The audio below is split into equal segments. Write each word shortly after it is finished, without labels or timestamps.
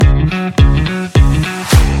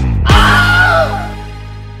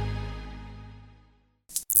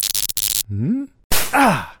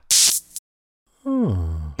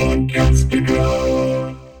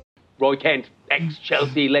Roy Kent,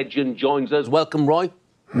 ex-Chelsea legend, joins us. Welcome, Roy.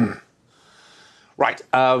 Right,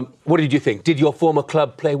 what did you think? Did your former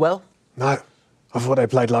club play well? No, I thought they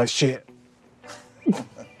played like shit.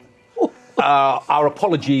 Our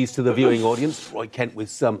apologies to the viewing audience. Roy Kent with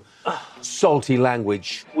some salty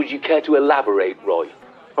language. Would you care to elaborate, Roy?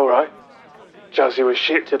 All right. Chelsea was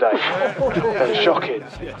shit today. They were shocking.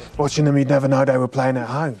 Watching them, you'd never know they were playing at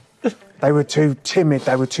home. They were too timid.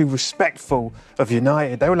 They were too respectful of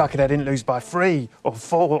United. They were lucky they didn't lose by 3 or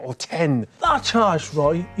 4 or 10. That's harsh,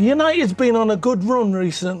 Roy. United's been on a good run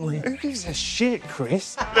recently. Who gives a shit,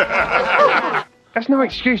 Chris? That's no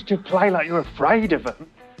excuse to play like you're afraid of them.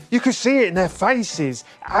 You could see it in their faces.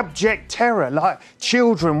 Abject terror, like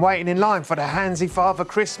children waiting in line for the handsy Father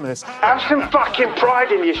Christmas. Have some fucking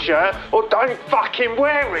pride in your shirt or don't fucking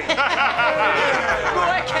wear it.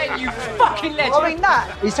 Why can't you fucking legend? I mean,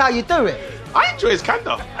 that is how you do it. I enjoy his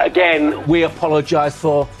candor. Again, we apologise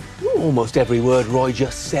for almost every word Roy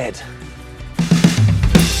just said.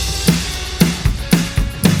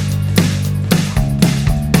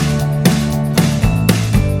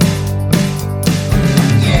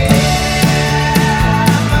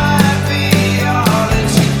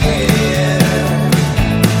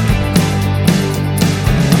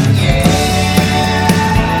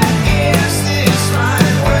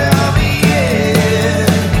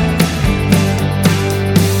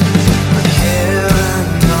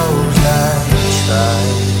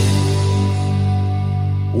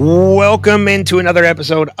 Welcome into another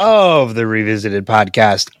episode of the Revisited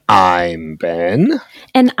Podcast. I'm Ben.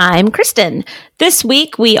 And I'm Kristen. This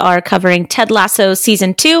week we are covering Ted Lasso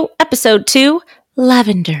Season 2, Episode 2,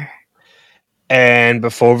 Lavender. And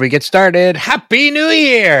before we get started, Happy New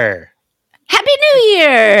Year! Happy New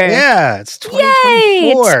Year! Yeah, it's 2024.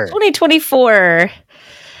 Yay! It's 2024.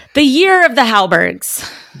 The year of the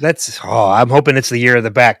Halbergs. I'm hoping it's the year of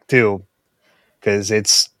the back, too.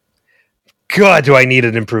 Because God, do I need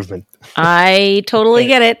an improvement. I totally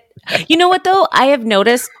get it. You know what, though? I have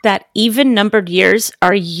noticed that even-numbered years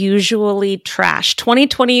are usually trash.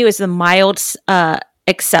 2020 is the mild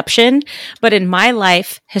exception, but in my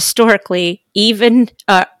life, historically, even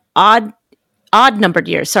odd-numbered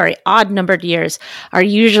years are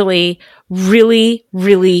usually really,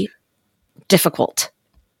 really difficult.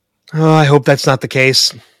 Oh, I hope that's not the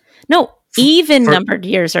case. No, even-numbered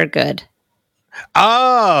years are good.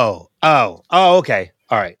 Oh, okay.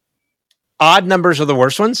 All right. Odd numbers are the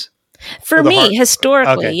worst ones? For me,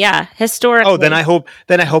 historically, okay. Yeah. Historically. Oh, then I hope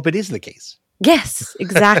it is the case. Yes,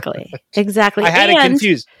 exactly. Exactly. I had it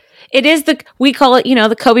confused. It is we call it,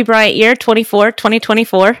 the Kobe Bryant year,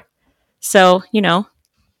 2024. So,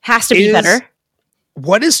 has to be better.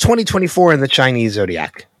 What is 2024 in the Chinese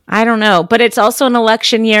zodiac? I don't know, but it's also an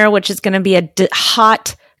election year, which is going to be a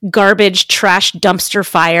hot garbage trash dumpster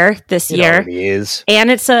fire this year. It already is. And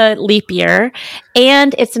it's a leap year,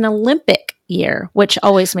 and it's an Olympic year, which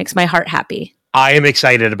always makes my heart happy. I am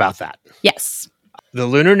excited about that. Yes. The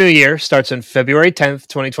Lunar New Year starts on February 10th,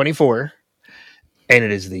 2024, and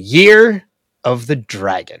it is the year of the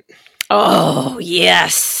dragon. Oh,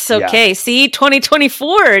 yes. Okay. Yeah. See,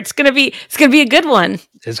 2024. It's going to be a good one.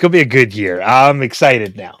 It's going to be a good year. I'm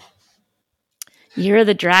excited now. Year of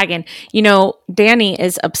the Dragon. Danny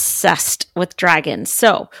is obsessed with dragons.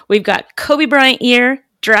 So we've got Kobe Bryant year,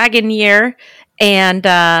 Dragon year, and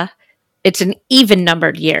it's an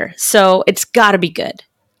even-numbered year. So it's got to be good.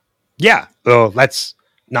 Yeah. Well, let's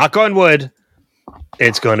knock on wood.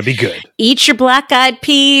 It's going to be good. Eat your black-eyed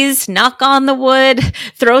peas, knock on the wood,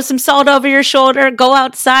 throw some salt over your shoulder, go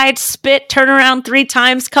outside, spit, turn around 3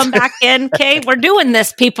 times, come back in. Okay, we're doing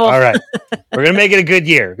this, people. All right. We're going to make it a good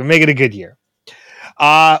year.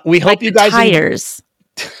 We hope like you guys tires.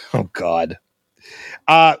 Oh God.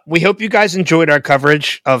 We hope you guys enjoyed our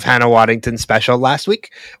coverage of Hannah Waddington's special last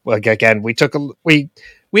week. Well, again, we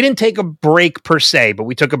didn't take a break per se, but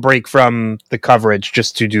we took a break from the coverage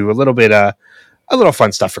just to do a little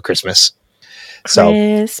fun stuff for Christmas.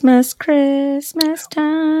 Christmas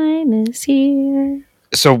time is here.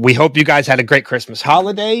 So we hope you guys had a great Christmas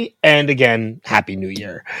holiday, and again, Happy New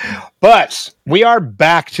Year. But we are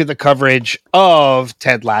back to the coverage of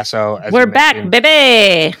Ted Lasso. We're back,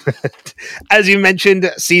 baby! As you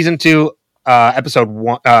mentioned, Season 2, Episode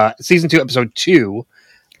 2,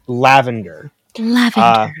 Lavender.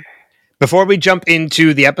 Before we jump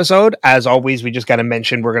into the episode, as always, we just got to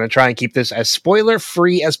mention we're going to try and keep this as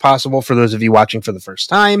spoiler-free as possible for those of you watching for the first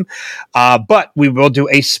time. But we will do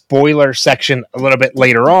a spoiler section a little bit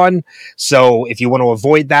later on. So if you want to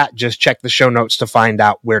avoid that, just check the show notes to find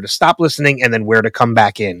out where to stop listening and then where to come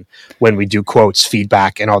back in when we do quotes,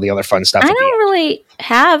 feedback, and all the other fun stuff. I don't really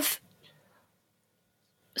have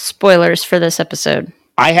spoilers for this episode.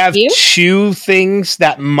 I have two things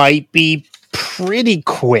that might be pretty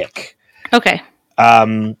quick. Okay.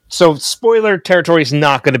 So spoiler territory is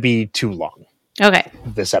not going to be too long. Okay.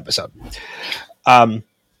 This episode.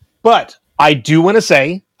 But I do want to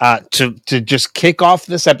say, to just kick off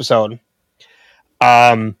this episode,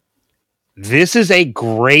 this is a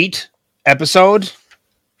great episode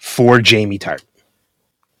for Jamie Tart.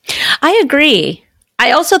 I agree.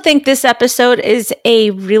 I also think this episode is a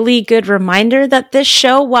really good reminder that this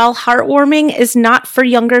show, while heartwarming, is not for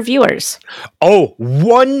younger viewers. Oh,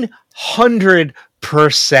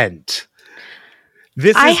 100%.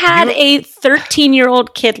 I had a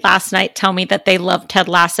 13-year-old kid last night tell me that they love Ted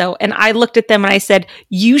Lasso, and I looked at them and I said,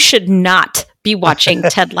 you should not be watching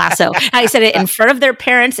Ted Lasso. I said it in front of their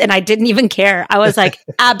parents, and I didn't even care. I was like,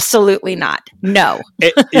 absolutely not. No.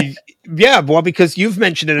 Yeah, well, because you've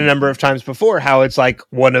mentioned it a number of times before, how it's like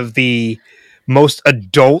one of the most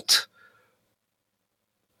adult,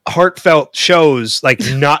 heartfelt shows, like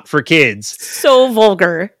not for kids. So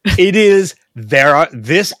vulgar. It is.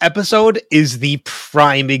 This episode is the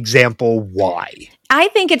prime example why. I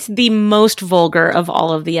think it's the most vulgar of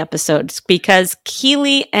all of the episodes because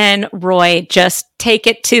Keely and Roy just take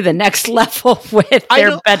it to the next level with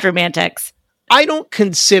their bedroom antics. I don't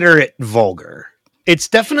consider it vulgar. It's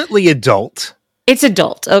definitely adult. It's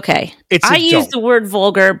adult. Okay. I use the word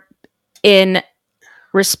vulgar in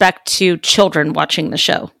respect to children watching the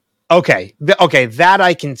show. Okay. Okay. That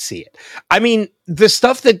I can see it. I mean, the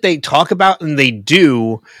stuff that they talk about and they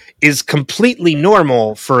do is completely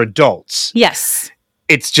normal for adults. Yes.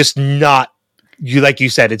 It's just not, like you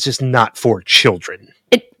said, it's just not for children.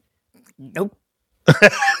 Nope.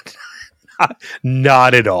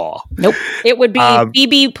 Not at all. Nope. It would be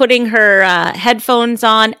Phoebe putting her headphones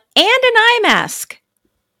on and an eye mask.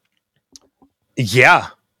 Yeah.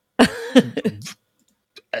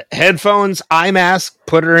 Headphones, eye mask,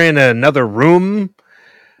 put her in another room.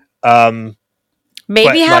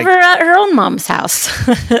 Maybe have her at her own mom's house.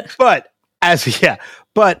 But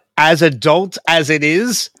as adult as it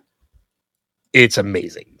is, it's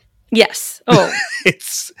amazing. Yes. Oh,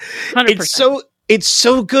 it's 100%. It's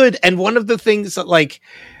so good. And one of the things that, like,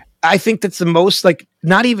 I think that's the most, like,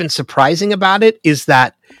 not even surprising about it is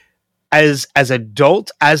that as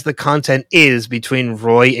adult as the content is between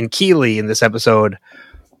Roy and Keely in this episode,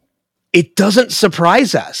 it doesn't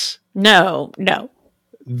surprise us. No.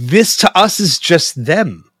 This to us is just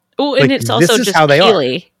them. Oh, and it's also just how they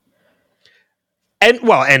Keely.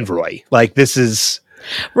 And Roy. Like, this is...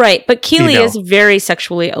 Right, but Keely is very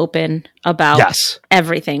sexually open about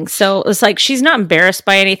everything. So it's like she's not embarrassed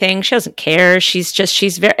by anything. She doesn't care.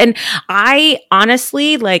 She's very, and I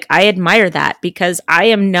honestly, like, I admire that because I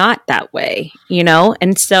am not that way, you know?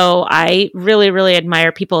 And so I really, really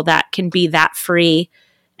admire people that can be that free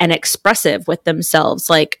and expressive with themselves.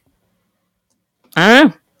 Like, I don't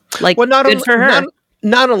know. Like, well, good for her.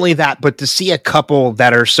 Not only that, but to see a couple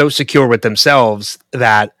that are so secure with themselves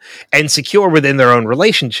and secure within their own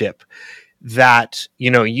relationship that, you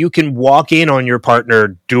know, you can walk in on your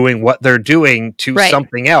partner doing what they're doing to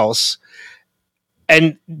something else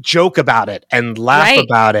and joke about it and laugh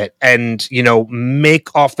about it and, you know,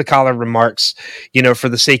 make off the collar remarks, you know, for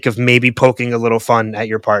the sake of maybe poking a little fun at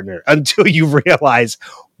your partner until you realize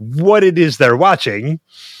what it is they're watching.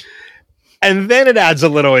 And then it adds a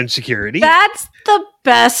little insecurity. That's the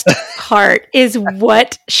best part is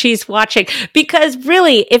what she's watching. Because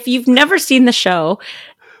really, if you've never seen the show,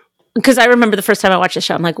 because I remember the first time I watched the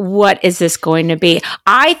show, I'm like, what is this going to be?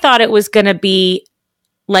 I thought it was going to be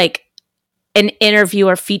like an interview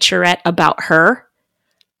or featurette about her.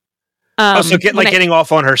 Getting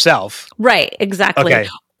off on herself. Right, exactly. Okay.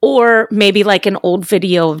 Or maybe like an old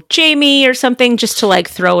video of Jamie or something just to like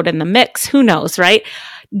throw it in the mix. Who knows, right?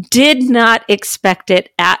 Did not expect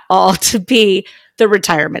it at all to be the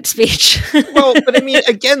retirement speech. Well, but I mean,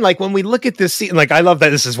 again, like when we look at this scene, like I love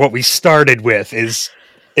that this is what we started with is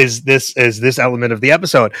this element of the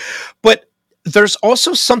episode. But there's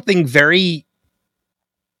also something very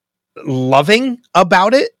loving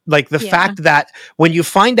about it. Like the fact that when you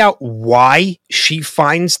find out why she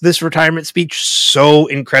finds this retirement speech so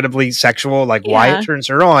incredibly sexual, like why it turns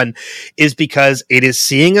her on, is because it is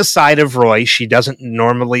seeing a side of Roy she doesn't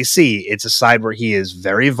normally see. It's a side where he is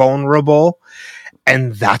very vulnerable,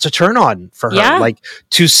 and that's a turn on for her. Yeah. Like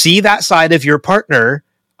to see that side of your partner,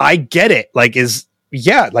 I get it. Like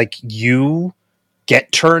like you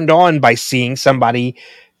get turned on by seeing somebody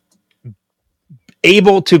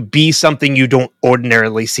able to be something you don't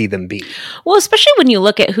ordinarily see them be. Well, especially when you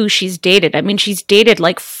look at who she's dated. I mean, she's dated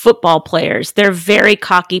like football players. They're very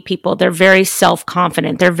cocky people. They're very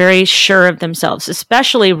self-confident. They're very sure of themselves,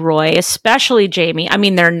 especially Roy, especially Jamie. I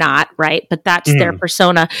mean, they're not, right? But that's their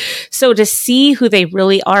persona. So to see who they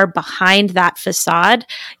really are behind that facade,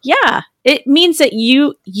 yeah, it means that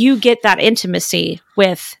you get that intimacy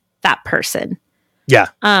with that person. Yeah.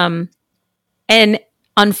 And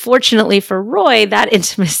unfortunately for Roy, that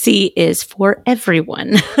intimacy is for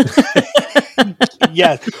everyone.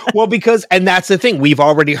 Yes. Well, and that's the thing. We've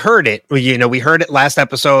already heard it. You know, we heard it last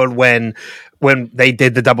episode when they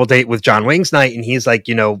did the double date with John Wayne's night, and he's like,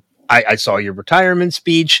 you know, I saw your retirement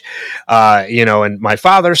speech, you know, and my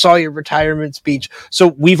father saw your retirement speech. So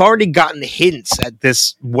we've already gotten hints at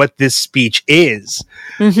what this speech is.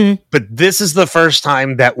 Mm-hmm. But this is the first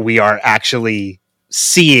time that we are actually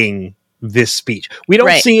seeing this speech. We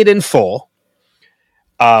don't see it in full.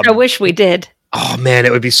 I wish we did. Oh man,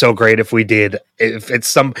 it would be so great if we did. If it's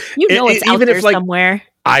some, it's out there somewhere.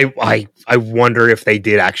 I wonder if they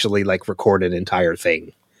did actually like record an entire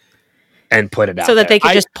thing and put it out so that there. They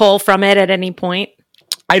could just pull from it at any point.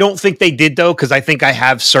 I don't think they did though, because I think I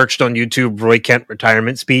have searched on YouTube Roy Kent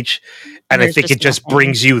retirement speech, and I think it just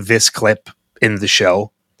brings you this clip in the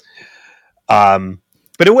show.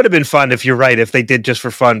 But it would have been fun if you're right, if they did just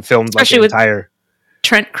for fun filmed like the entire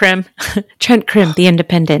Trent Krim, the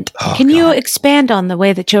Independent. Can you expand on the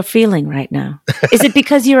way that you're feeling right now? Is it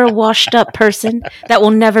because you're a washed up person that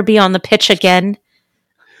will never be on the pitch again?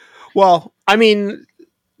 Well, I mean,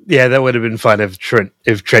 yeah, that would have been fun if Trent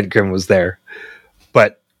Krim was there.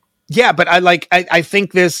 But yeah, but I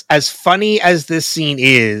think this, as funny as this scene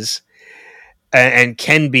is and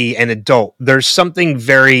can be an adult, there's something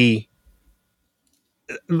very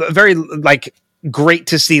like great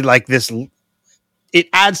to see like this. It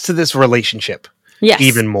adds to this relationship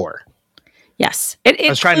even more. Yes.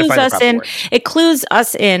 It clues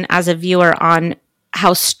us in as a viewer on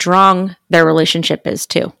how strong their relationship is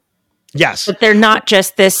too. Yes. But they're not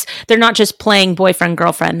just playing boyfriend,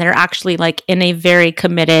 girlfriend. They're actually like in a very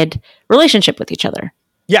committed relationship with each other.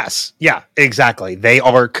 Yes. Yeah, exactly. They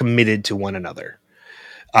are committed to one another.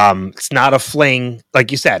 It's not a fling, like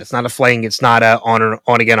you said. It's not a fling. It's not a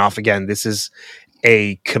on again, off again. This is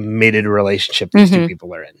a committed relationship these two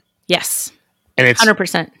people are in. Yes, and it's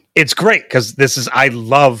 100%. It's great because I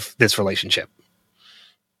love this relationship.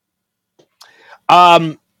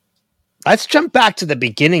 Let's jump back to the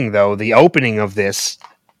beginning, though. The opening of this,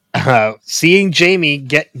 seeing Jamie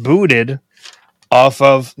get booted off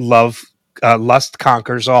of Lust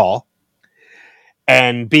Conquers All.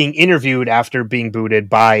 And being interviewed after being booted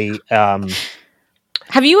by.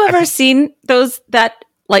 Have you ever seen that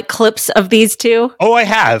clips of these two? Oh, I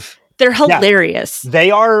have. They're hilarious. Yeah.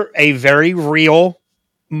 They are a very real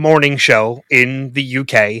morning show in the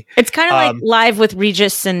UK. It's kind of like Live with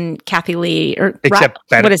Regis and Kathy Lee, or except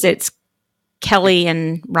better. What is it? It's Kelly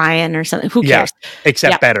and Ryan or something. Who cares?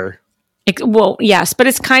 Except better. Well, yes, but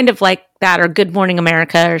it's kind of like that, or Good Morning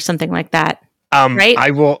America, or something like that. Right?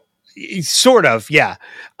 I will. Sort of, yeah.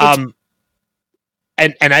 And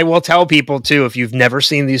I will tell people too, if you've never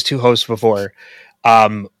seen these two hosts before,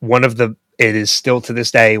 it is still to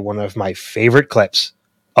this day one of my favorite clips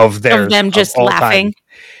of them just laughing.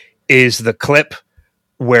 Is the clip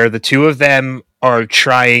where the two of them are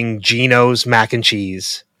trying Gino's mac and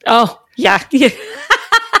cheese. Oh yeah.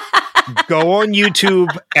 Go on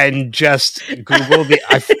YouTube and just Google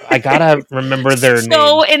I gotta remember their name.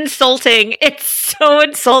 So insulting. It's so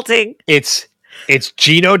insulting. It's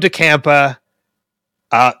Gino DeCampa.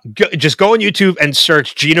 Just go on YouTube and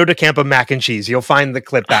search Gino DeCampa mac and cheese. You'll find the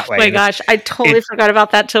clip that way. Oh my gosh, I totally forgot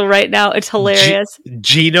about that till right now. It's hilarious.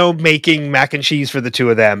 Gino making mac and cheese for the two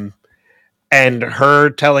of them, and her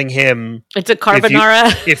telling him it's a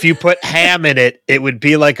carbonara. If you put ham in it, it would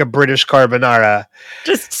be like a British carbonara.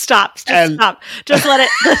 Just stop. Stop. Just let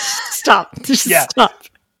it stop. Stop.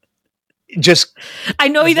 Just I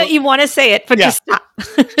know that you want to say it, but just stop.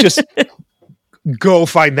 Just go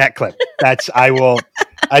find that clip. That's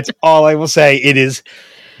all I will say. It is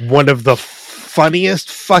one of the funniest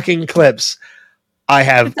fucking clips I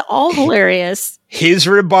have. It's all hilarious. His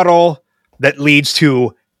rebuttal that leads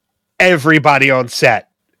to everybody on set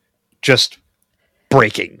just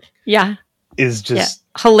breaking. Yeah. Is just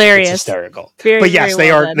hilarious. Hysterical. But yes, they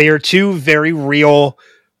are two very real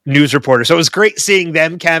news reporters. So it was great seeing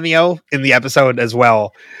them cameo in the episode as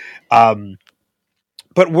well.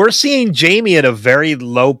 But we're seeing Jamie at a very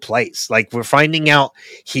low place. Like, we're finding out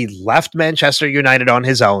he left Manchester United on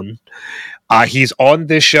his own. He's on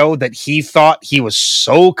this show that he thought he was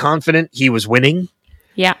so confident he was winning.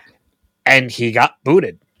 Yeah. and he got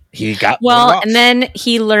booted. And then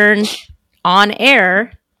he learned on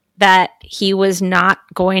air that he was not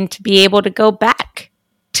going to be able to go back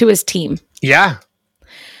to his team. Yeah.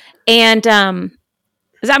 And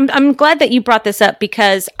I'm glad that you brought this up,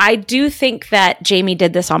 because I do think that Jamie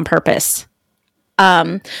did this on purpose.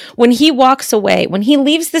 When he walks away, when he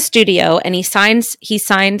leaves the studio and he signs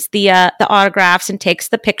the autographs and takes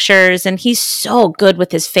the pictures, and he's so good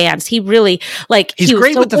with his fans. He really he's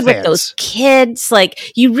great with the fans. With those kids.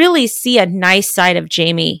 Like, you really see a nice side of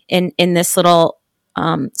Jamie in this little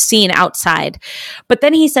scene outside. But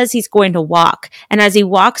then he says he's going to walk, and as he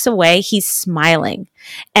walks away, he's smiling,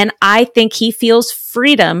 and I think he feels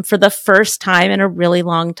freedom for the first time in a really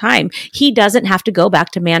long time. He doesn't have to go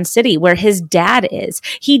back to Man City where his dad is.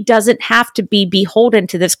 He doesn't have to be beholden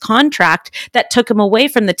to this contract that took him away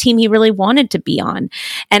from the team he really wanted to be on.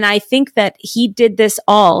 And I think that he did this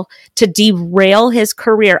all to derail his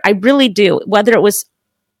career. I really do, whether it was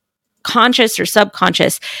conscious or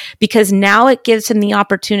subconscious, because now it gives him the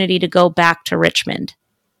opportunity to go back to Richmond.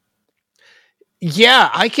 Yeah,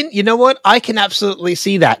 I can absolutely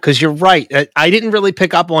see that, because you're right. I didn't really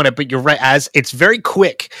pick up on it, but you're right. As it's very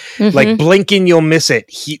quick, like blink and you'll miss it.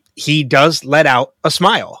 He does let out a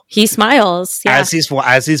smile. He smiles as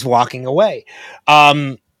he's walking away.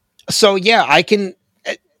 So yeah,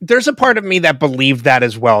 there's a part of me that believed that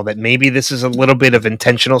as well, that maybe this is a little bit of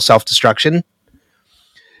intentional self-destruction.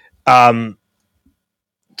 To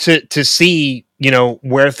see,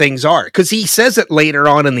 where things are. Because he says it later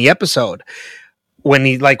on in the episode when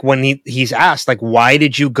he's asked, like, why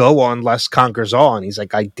did you go on Less Conquers All? And he's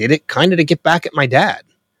like, I did it kind of to get back at my dad.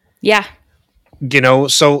 Yeah.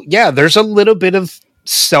 So yeah, there's a little bit of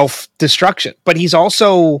self-destruction, but he's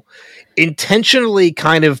also intentionally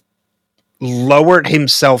kind of lowered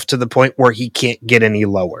himself to the point where he can't get any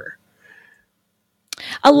lower.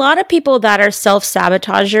 A lot of people that are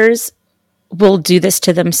self-sabotagers will do this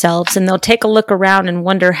to themselves, and they'll take a look around and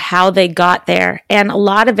wonder how they got there. And a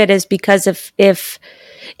lot of it is because if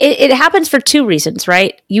it happens for two reasons,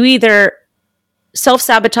 right? You either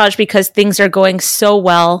self-sabotage because things are going so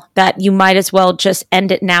well that you might as well just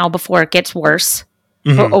end it now before it gets worse,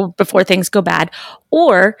 or before things go bad,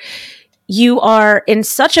 or you are in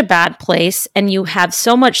such a bad place and you have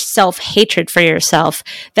so much self-hatred for yourself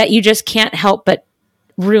that you just can't help but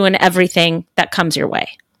ruin everything that comes your way.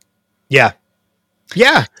 Yeah.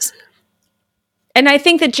 Yeah. And I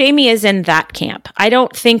think that Jamie is in that camp. I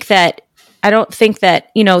don't think that,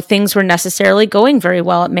 things were necessarily going very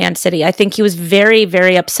well at Man City. I think he was very,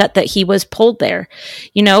 very upset that he was pulled there.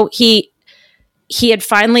 He had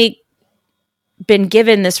finally been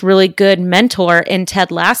given this really good mentor in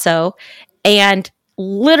Ted Lasso, and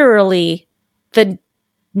literally the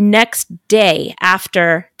next day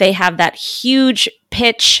after they have that huge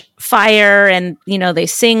pitch fire and they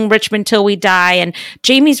sing Richmond Till We Die, and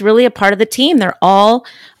Jamie's really a part of the team. They're all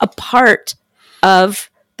a part of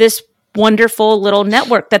this wonderful little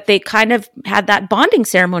network that they kind of had that bonding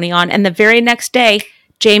ceremony on, and the very next day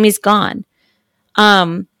Jamie's gone.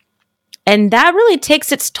 And that really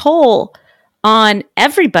takes its toll on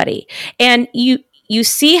everybody. And you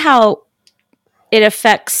see how it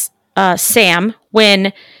affects Sam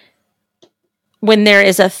when there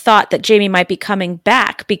is a thought that Jamie might be coming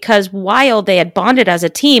back, because while they had bonded as a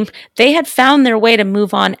team, they had found their way to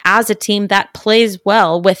move on as a team that plays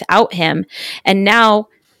well without him. And now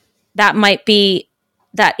that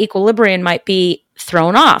equilibrium might be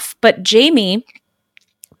thrown off. But Jamie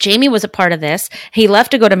was a part of this. He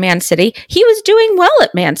left to go to Man City. He was doing well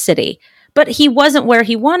at Man City, but he wasn't where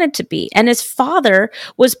he wanted to be. And his father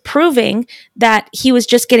was proving that he was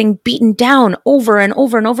just getting beaten down over and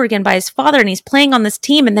over and over again by his father. And he's playing on this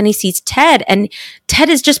team. And then he sees Ted, and Ted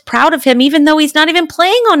is just proud of him, even though he's not even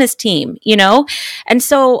playing on his team, And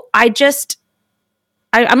so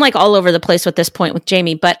I'm like all over the place with this point with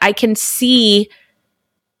Jamie, but I can see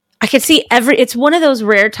it's one of those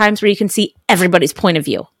rare times where you can see everybody's point of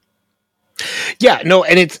view. Yeah, no.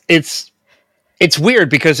 And it's weird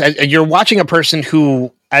because you're watching a person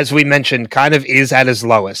who, as we mentioned, kind of is at his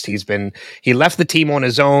lowest. He left the team on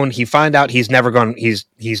his own. He found out he's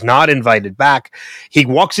not invited back. He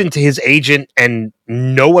walks into his agent and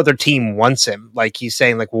no other team wants him. Like, he's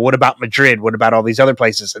saying, like, well, what about Madrid? What about all these other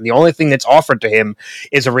places? And the only thing that's offered to him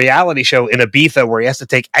is a reality show in Ibiza where he has to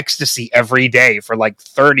take ecstasy every day for like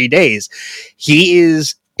 30 days. He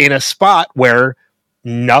is in a spot where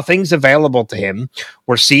nothing's available to him.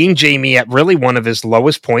 We're seeing Jamie at really one of his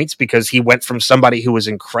lowest points, because he went from somebody who was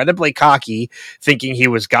incredibly cocky, thinking he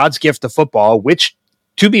was God's gift to football, which,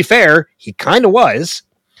 to be fair, he kind of was.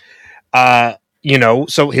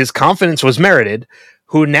 So his confidence was merited,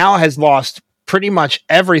 who now has lost pretty much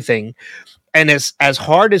everything. And as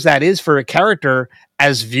hard as that is for a character,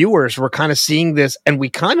 as viewers, we're kind of seeing this, and we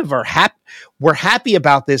kind of are happy. We're happy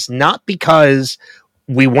about this, not because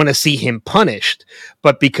we want to see him punished,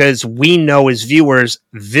 but because we know as viewers,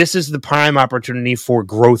 this is the prime opportunity for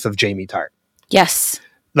growth of Jamie Tart. Yes.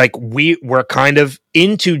 Like we're kind of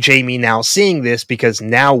into Jamie now seeing this, because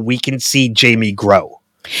now we can see Jamie grow.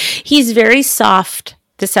 He's very soft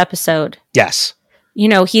this episode. Yes. You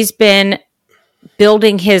know, he's been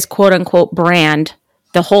building his quote unquote brand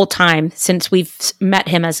the whole time since we've met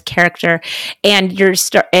him as a character. And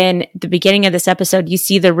in the beginning of this episode, you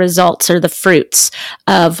see the results or the fruits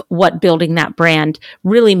of what building that brand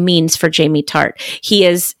really means for Jamie Tart. He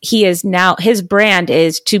is now, his brand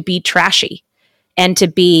is to be trashy and to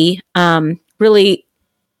be really,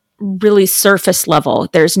 really surface level.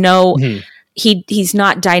 There's no, he's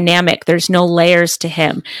not dynamic. There's no layers to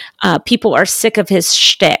him. People are sick of his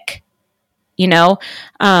shtick, you know?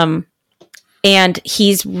 And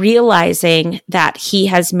he's realizing that he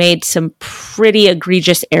has made some pretty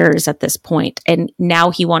egregious errors at this point, and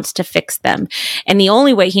now he wants to fix them. And the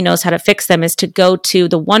only way he knows how to fix them is to go to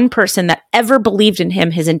the one person that ever believed in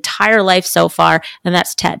him his entire life so far, and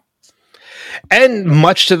that's Ted. And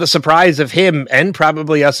much to the surprise of him, and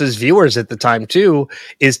probably us as viewers at the time too,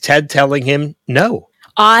 is Ted telling him no.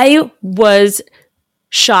 I was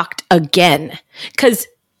shocked again, because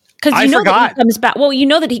you know that he comes back. Well, you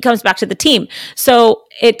know that he comes back to the team. So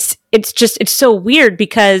it's so weird,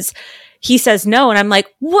 because he says no, and I'm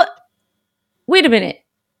like, what? Wait a minute.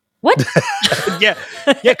 What? Yeah.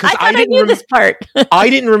 Because I knew this part.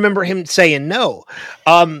 I didn't remember him saying no.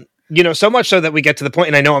 You know, so much so that we get to the point,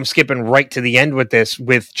 and I know I'm skipping right to the end with this,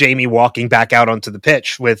 with Jamie walking back out onto the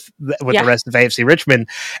pitch with the rest of AFC Richmond,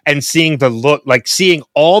 and seeing the look, like seeing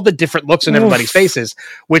all the different looks on everybody's faces,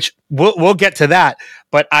 which we'll get to that.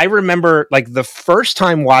 But I remember, like, the first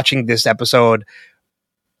time watching this episode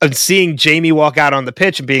and seeing Jamie walk out on the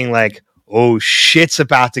pitch and being like, oh, shit's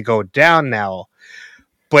about to go down now.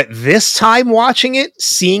 But this time watching it,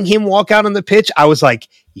 seeing him walk out on the pitch, I was like,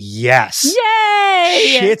 yes.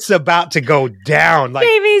 Yay! Shit's about to go down. Like,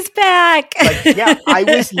 Jamie's back. Like, yeah, I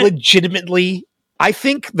was legitimately, I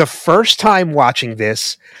think the first time watching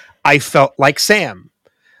this, I felt like Sam.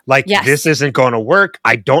 Like, this isn't going to work.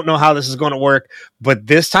 I don't know how this is going to work. But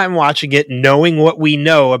this time watching it, knowing what we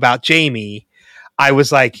know about Jamie, I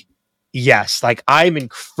was like, yes, like, I'm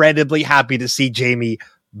incredibly happy to see Jamie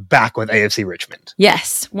back with AFC Richmond.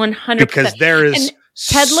 Yes, 100%. Because there is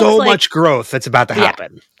so much growth that's about to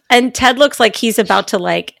happen. And Ted looks like he's about to,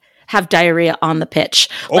 like, have diarrhea on the pitch.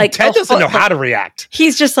 Oh, like, Ted doesn't know how to react.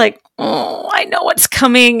 He's just like, oh, I know what's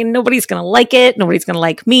coming, and nobody's going to like it. Nobody's going to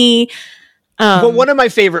like me. Well, one of my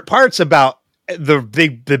favorite parts about the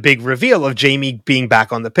big reveal of Jamie being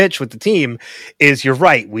back on the pitch with the team is, you're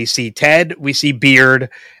right. We see Ted, we see Beard,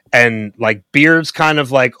 and, like, Beard's kind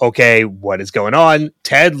of like, okay, what is going on?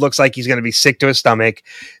 Ted looks like he's going to be sick to his stomach.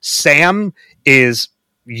 Sam is,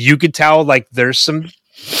 you could tell, like, there's some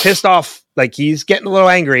pissed off, like, he's getting a little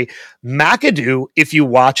angry. McAdoo, if you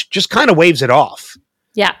watch, just kind of waves it off.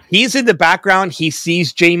 Yeah. He's in the background, he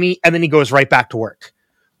sees Jamie, and then he goes right back to work,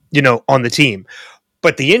 you know, on the team.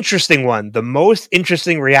 But the interesting one, the most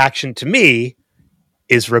interesting reaction to me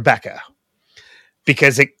is Rebecca.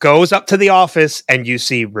 Because it goes up to the office and you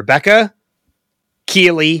see Rebecca,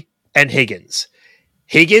 Keeley, and Higgins.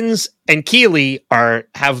 Higgins and Keeley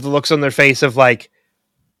have the looks on their face of, like,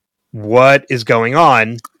 what is going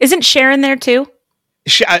on? Isn't Sharon there too?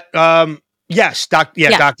 Yes,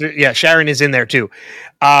 Sharon is in there too.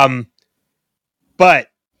 But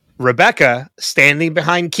Rebecca, standing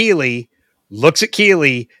behind Keeley, looks at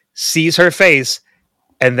Keeley, sees her face,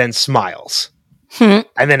 and then smiles. And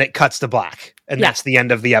then it cuts to black. And that's the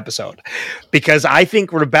end of the episode. Because I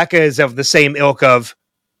think Rebecca is of the same ilk of,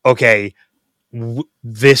 okay,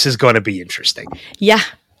 this is going to be interesting. Yeah.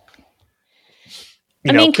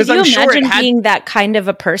 You know, could you imagine being that kind of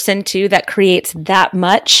a person too, that creates that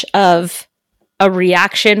much of a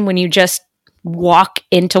reaction when you just walk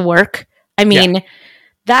into work? I mean,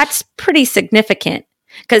 that's pretty significant.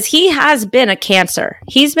 Because he has been a Cancer.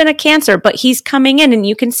 He's been a Cancer, but he's coming in and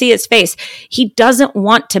you can see his face. He doesn't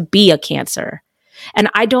want to be a Cancer. And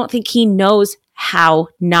I don't think he knows how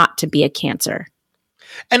not to be a Cancer.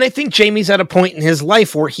 And I think Jamie's at a point in his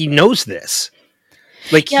life where he knows this.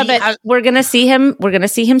 Like, we're going to see him. We're going to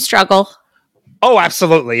see him struggle. Oh,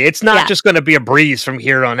 absolutely. It's not just going to be a breeze from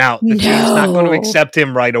here on out. The team's not going to accept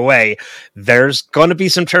him right away. There's going to be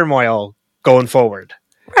some turmoil going forward.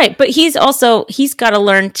 Right, but he's got to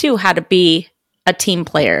learn too how to be a team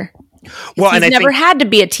player. Well, he's never had to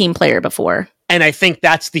be a team player before. And I think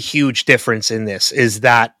that's the huge difference in this, is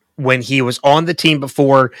that when he was on the team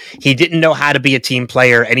before, he didn't know how to be a team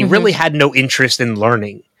player, and he really had no interest in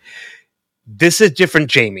learning. This is different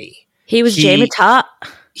Jamie. He was Jamie Top.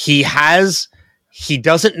 He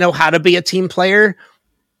doesn't know how to be a team player,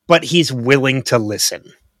 but he's willing to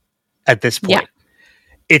listen at this point. Yeah.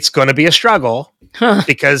 It's going to be a struggle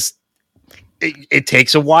because it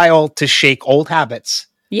takes a while to shake old habits.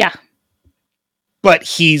 Yeah. But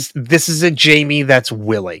this is a Jamie that's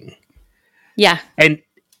willing. Yeah. And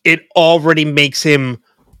it already makes him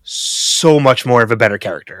so much more of a better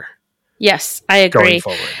character. Yes, I agree. Going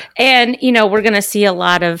forward. And, we're going to see a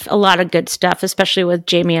lot of good stuff, especially with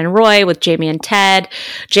Jamie and Roy, with Jamie and Ted,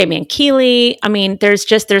 Jamie and Keeley. I mean, there's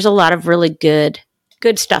a lot of really good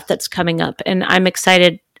stuff that's coming up. And I'm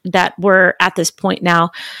excited that we're at this point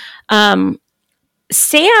now.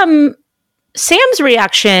 Sam's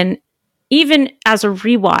reaction, even as a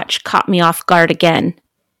rewatch, caught me off guard again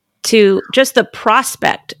to just the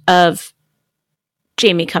prospect of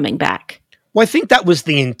Jamie coming back. Well, I think that was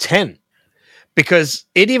the intent, because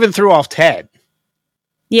it even threw off Ted.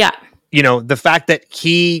 Yeah. The fact that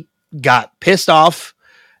he got pissed off,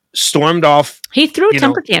 stormed off. He threw a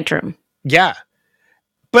temper tantrum. Yeah.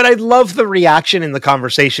 But I love the reaction in the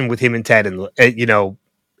conversation with him and Ted, and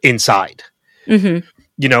inside.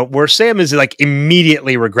 Mm-hmm. Where Sam is like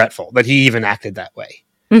immediately regretful that he even acted that way.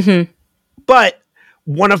 Mm-hmm. But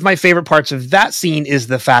one of my favorite parts of that scene is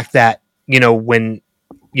the fact that, when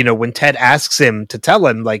Ted asks him to tell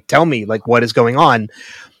him, like, tell me, like, what is going on,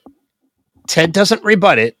 Ted doesn't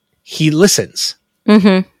rebut it. He listens.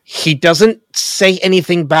 Mm-hmm. He doesn't say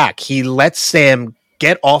anything back. He lets Sam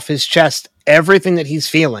get off his chest everything that he's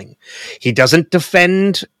feeling. He doesn't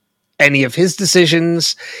defend any of his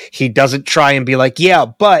decisions. He doesn't try and be like, yeah,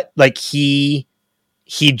 but like he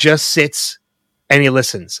just sits and he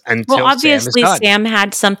listens until well, obviously Sam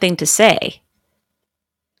had something to say.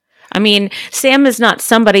 I mean, Sam is not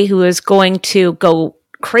somebody who is going to go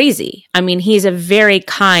crazy. I mean, he's a very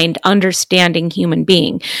kind, understanding human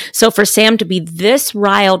being. So for Sam to be this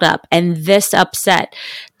riled up and this upset,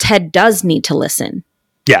 Ted does need to listen.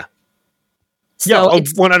 Yeah. So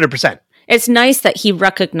 100%. It's nice that he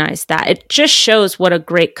recognized that. It just shows what a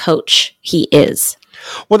great coach he is.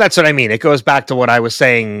 Well, that's what I mean. It goes back to what I was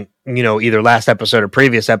saying, either last episode or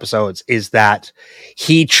previous episodes, is that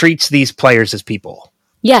he treats these players as people.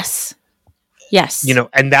 Yes. Yes.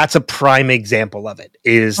 And that's a prime example of it,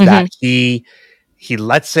 is that he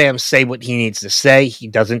lets Sam say what he needs to say. He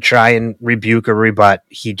doesn't try and rebuke or rebut.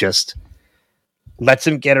 He just lets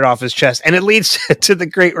him get it off his chest. And it leads to the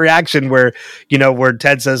great reaction where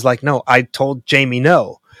Ted says, like, no, I told Jamie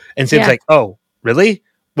no. And Sam's like, oh, really?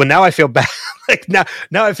 Well, now I feel bad. Like now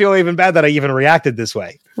I feel even bad that I even reacted this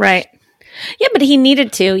way. Right. Yeah, but he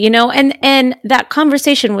needed to, and that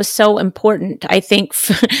conversation was so important. I think,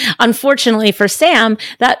 unfortunately for Sam,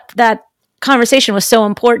 that conversation was so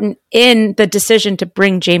important in the decision to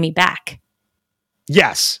bring Jamie back.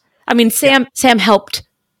 Yes. I mean, Sam helped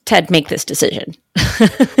Ted make this decision.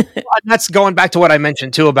 That's going back to what I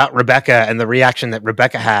mentioned too about Rebecca, and the reaction that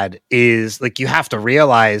Rebecca had is like, you have to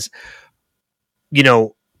realize,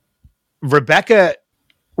 Rebecca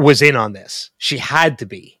was in on this. She had to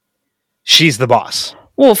be. She's the boss.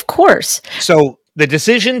 Well, of course. So the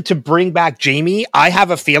decision to bring back Jamie, I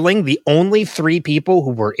have a feeling the only 3 people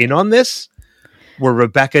who were in on this were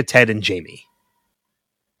Rebecca, Ted, and Jamie.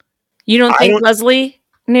 You don't think Leslie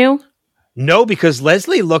knew? No, because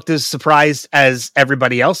Leslie looked as surprised as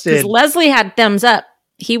everybody else did. Leslie had thumbs up.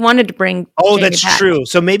 He wanted to bring Jamie that's back. True.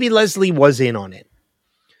 So maybe Leslie was in on it.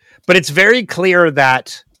 But it's very clear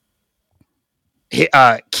that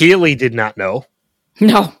Keeley did not know.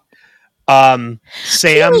 No.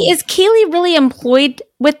 Sam, is Keeley really employed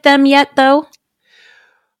with them yet, though?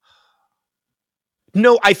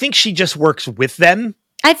 No, I think she just works with them.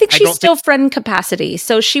 I think she's still friend capacity,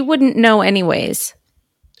 so she wouldn't know anyways.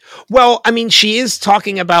 Well, I mean, she is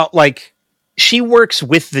talking about, like, she works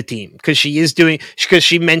with the team because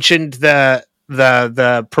she mentioned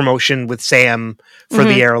the promotion with Sam for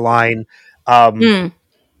the airline.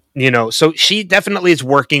 So she definitely is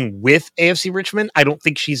working with AFC Richmond. I don't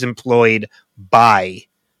think she's employed by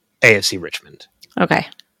AFC Richmond. Okay.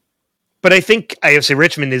 But I think AFC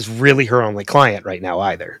Richmond is really her only client right now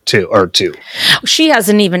either, too. She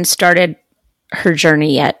hasn't even started her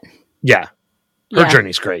journey yet. Yeah. Her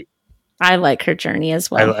journey's great. I like her journey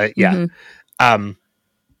as well. Yeah.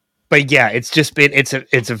 But yeah, it's just been, it's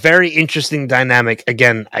a very interesting dynamic.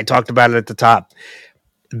 Again, I talked about it at the top.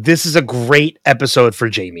 This is a great episode for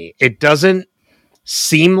Jamie. It doesn't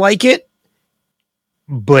seem like it,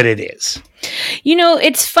 but it is. You know,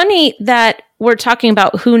 it's funny that we're talking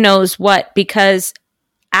about who knows what, because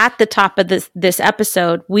at the top of this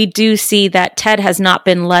episode, we do see that Ted has not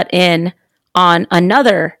been let in on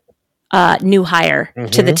another new hire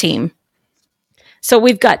to the team. So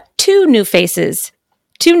we've got 2 new faces,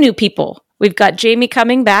 2 new people. We've got Jamie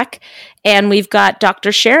coming back, and we've got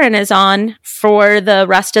Dr. Sharon is on for the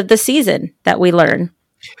rest of the season that we learn.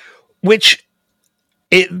 Which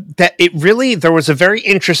there was a very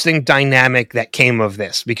interesting dynamic that came of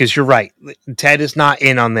this, because you're right, Ted is not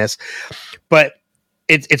in on this, but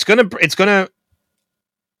it's gonna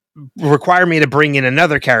require me to bring in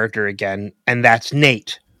another character again, and that's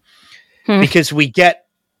Nate, because we get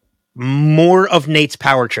more of Nate's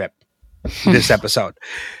power trip this episode.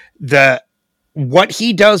 What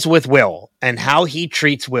he does with Will and how he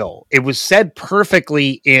treats Will, it was said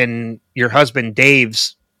perfectly in your husband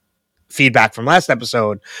Dave's feedback from last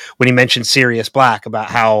episode when he mentioned Sirius Black about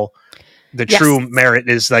how the true merit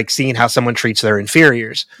is like seeing how someone treats their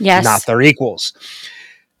inferiors, not their equals.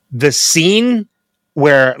 The scene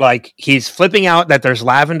where like he's flipping out that there's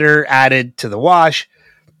lavender added to the wash,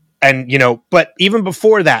 and but even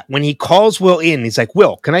before that, when he calls Will in, he's like,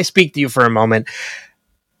 "Will, can I speak to you for a moment?"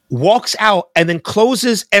 Walks out and then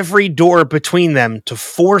closes every door between them to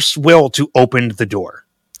force Will to open the door.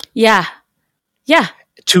 Yeah.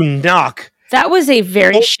 To knock. That was a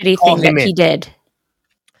very shitty thing that he did.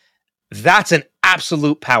 That's an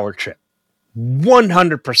absolute power trip.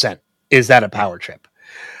 100% is that a power trip.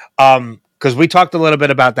 Because we talked a little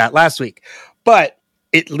bit about that last week. But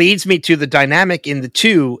it leads me to the dynamic in the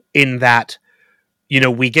 2 in that,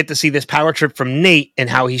 we get to see this power trip from Nate and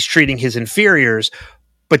how he's treating his inferiors.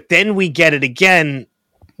 But then we get it again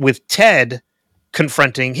with Ted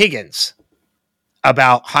confronting Higgins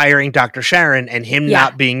about hiring Dr. Sharon and him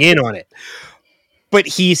not being in on it. But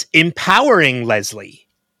he's empowering Leslie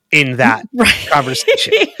in that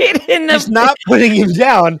conversation. He's not putting him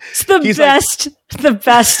down. It's the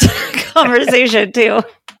best conversation too.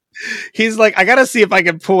 He's like, I gotta see if I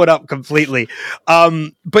can pull it up completely.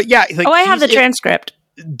 But yeah, like, I have the transcript.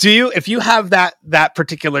 Do you? If you have that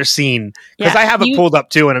particular scene, because I have it pulled up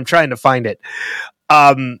too, and I'm trying to find it.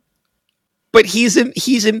 But he's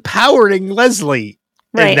empowering Leslie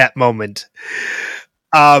in that moment.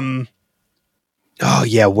 Oh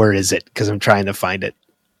yeah, where is it? Because I'm trying to find it.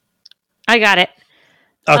 I got it.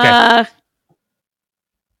 Okay.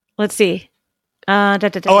 Let's see. I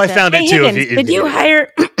found it too. Higgins, did you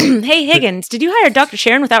hire? Hey Higgins, did you hire Dr.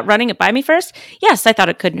 Sharon without running it by me first? Yes, I thought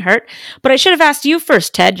it couldn't hurt, but I should have asked you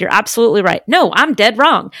first, Ted. You're absolutely right. No, I'm dead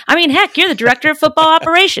wrong. I mean, heck, you're the director of football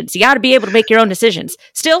operations. You got to be able to make your own decisions.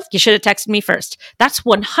 Still, you should have texted me first. That's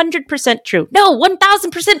 100% true. No,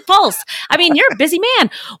 1,000% false. I mean, you're a busy man.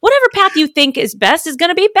 Whatever path you think is best is going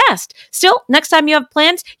to be best. Still, next time you have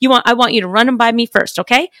plans, I want you to run them by me first,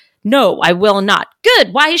 okay? No, I will not.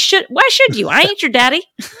 Good. Why should you? I ain't your daddy.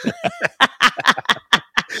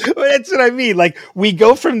 Well, that's what I mean. Like, we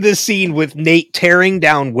go from this scene with Nate tearing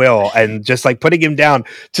down Will and just like putting him down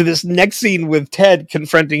to this next scene with Ted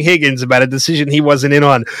confronting Higgins about a decision he wasn't in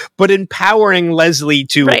on, but empowering Leslie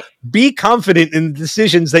to be confident in the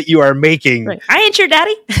decisions that you are making. Right. I ain't your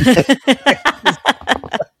daddy.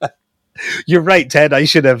 You're right, Ted. I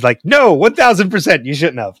should have no, 1,000%. You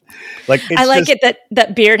shouldn't have. I like it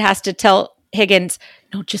that Beard has to tell Higgins,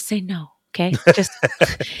 no, just say no. Okay. Just,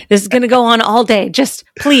 this is going to go on all day.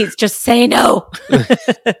 Please say no.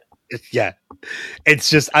 Yeah. It's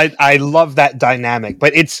just, I love that dynamic,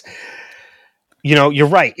 but it's, you're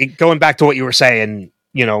right. Going back to what you were saying,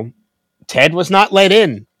 Ted was not let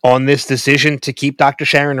in on this decision to keep Dr.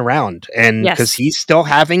 Sharon around. And because he's still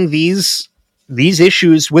having these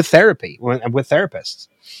issues with therapy, with therapists.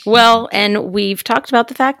 Well, and we've talked about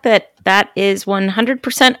the fact that is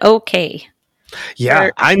 100% okay.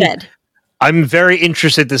 Yeah, I'm very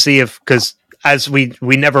interested to see because as we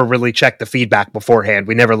never really check the feedback beforehand.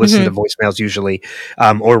 We never listen to voicemails usually,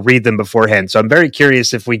 or read them beforehand. So I'm very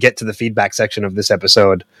curious if we get to the feedback section of this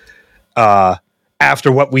episode,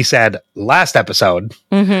 after what we said last episode,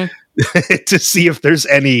 to see if there's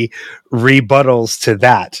any rebuttals to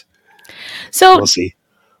that. So we'll see.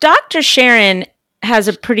 Dr. Sharon has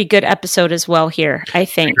a pretty good episode as well here, I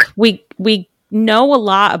think. We know a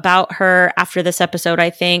lot about her after this episode, I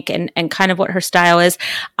think, and kind of what her style is.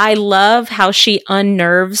 I love how she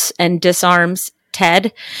unnerves and disarms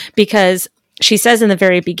Ted, because she says in the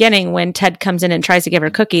very beginning when Ted comes in and tries to give her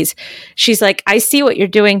cookies, she's like, I see what you're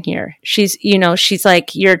doing here. She's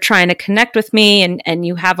like, you're trying to connect with me and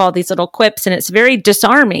you have all these little quips and it's very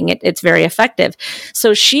disarming. It's very effective.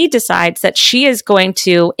 So she decides that she is going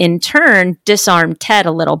to, in turn, disarm Ted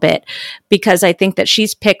a little bit because I think that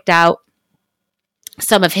she's picked out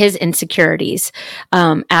some of his insecurities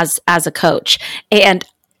as a coach. And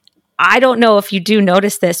I don't know if you do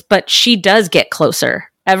notice this, but she does get closer.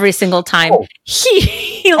 Every single time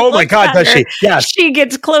he oh my God, does she? Yes. She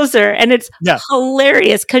gets closer and it's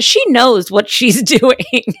hilarious because she knows what she's doing.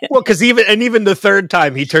 Well, because even the third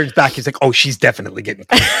time he turns back, he's like, oh, she's definitely getting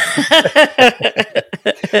closer.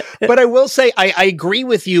 But I will say, I agree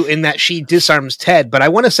with you in that she disarms Ted, but I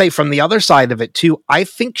want to say from the other side of it too, I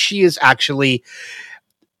think she is actually...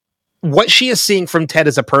 what she is seeing from Ted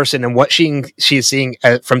as a person and what she is seeing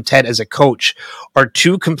from Ted as a coach are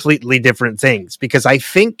two completely different things, because I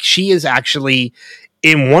think she is actually,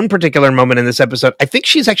 in one particular moment in this episode, I think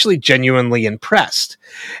she's actually genuinely impressed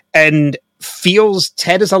and feels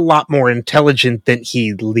Ted is a lot more intelligent than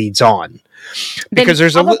he leads on. Because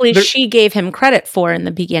there's she gave him credit for in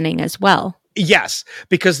the beginning as well. Yes,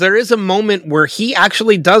 because there is a moment where he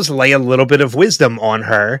actually does lay a little bit of wisdom on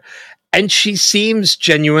her. And she seems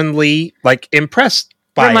genuinely impressed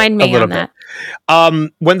by Remind it a me little on bit.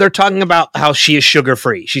 that. When they're talking about how she is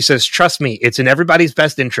sugar-free, she says, trust me, it's in everybody's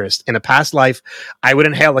best interest. In a past life, I would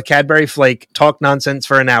inhale a Cadbury flake, talk nonsense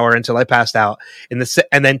for an hour until I passed out. And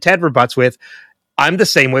then Ted rebuts with, I'm the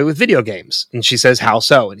same way with video games. And she says, how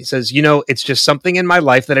so? And he says, it's just something in my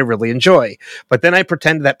life that I really enjoy. But then I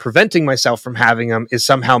pretend that preventing myself from having them is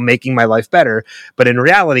somehow making my life better. But in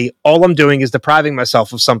reality, all I'm doing is depriving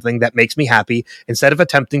myself of something that makes me happy instead of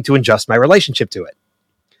attempting to adjust my relationship to it.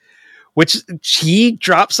 Which she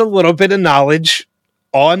drops a little bit of knowledge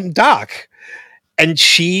on Doc. And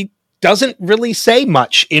she doesn't really say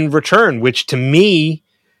much in return, which to me,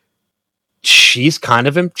 she's kind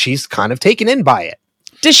of taken in by it.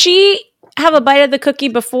 Does she have a bite of the cookie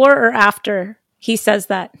before or after he says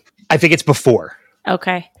that? I think it's before.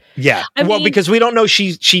 Okay. Yeah. Because we don't know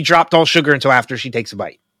she dropped all sugar until after she takes a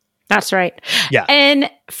bite. That's right. Yeah. And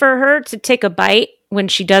for her to take a bite when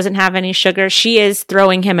she doesn't have any sugar, she is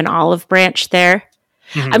throwing him an olive branch there.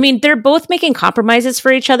 Mm-hmm. I mean, they're both making compromises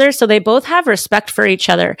for each other, so they both have respect for each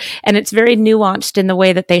other, and it's very nuanced in the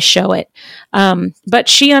way that they show it. But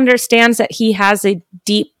she understands that he has a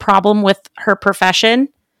deep problem with her profession,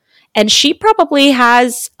 and she probably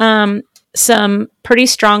has some pretty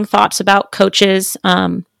strong thoughts about coaches,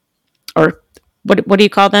 or what do you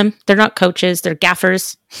call them? They're not coaches; they're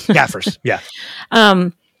gaffers. Gaffers, yeah.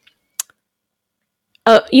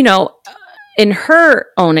 In her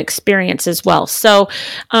own experience as well. So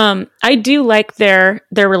I do like their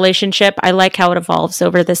relationship. I like how it evolves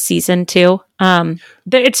over this season too.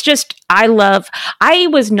 It's just, I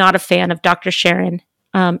was not a fan of Dr. Sharon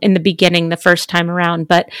in the beginning, the first time around,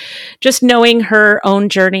 but just knowing her own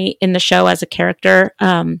journey in the show as a character,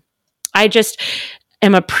 I just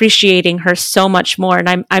am appreciating her so much more.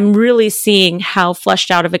 And I'm really seeing how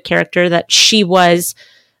fleshed out of a character that she was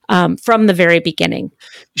from the very beginning.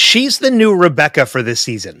 She's the new Rebecca for this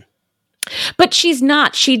season. But she's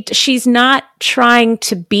not. She's not trying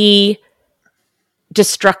to be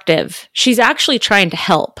destructive. She's actually trying to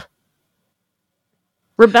help.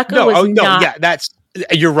 Rebecca was not. Yeah,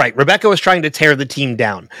 you're right. Rebecca was trying to tear the team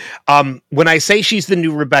down. When I say she's the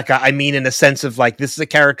new Rebecca, I mean in a sense of this is a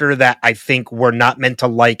character that I think we're not meant to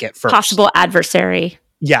like at first. Possible adversary.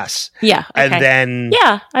 Yes. Yeah. Okay. And then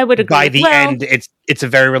I would agree. By the end, it's a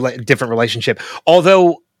very different relationship.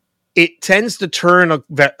 Although it tends to turn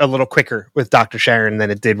a little quicker with Dr. Sharon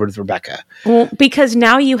than it did with Rebecca. Well, because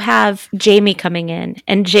now you have Jamie coming in,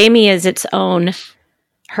 and Jamie is its own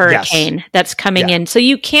hurricane that's coming in. So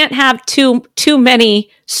you can't have too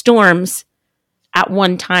many storms at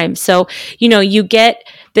one time. So, you get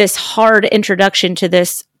this hard introduction to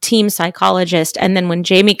this team psychologist. And then when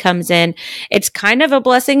Jamie comes in, it's kind of a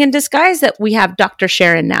blessing in disguise that we have Dr.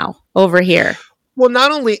 Sharon now over here. Well,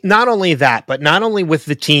 not only that, but not only with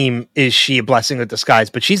the team is she a blessing in disguise,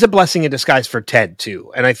 but she's a blessing in disguise for Ted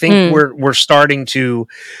too. And I think we're starting to,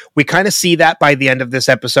 we kind of see that by the end of this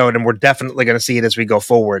episode, and we're definitely going to see it as we go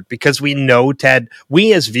forward, because we know Ted,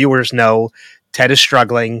 we as viewers know Ted is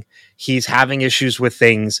struggling. He's having issues with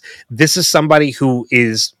things. This is somebody who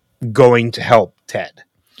is going to help Ted.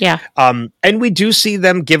 Yeah. And we do see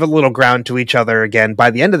them give a little ground to each other again by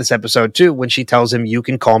the end of this episode too, when she tells him, you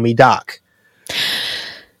can call me Doc.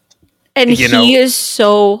 And he is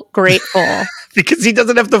so grateful. Because he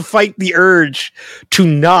doesn't have to fight the urge to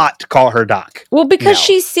not call her Doc. Well, because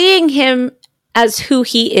she's seeing him as who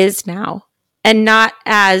he is now. and not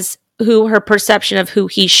as who her perception of who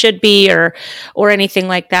he should be or anything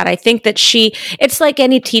like that. I think that it's like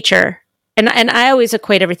any teacher. And I always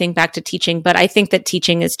equate everything back to teaching, but I think that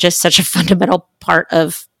teaching is just such a fundamental part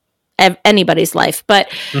of anybody's life.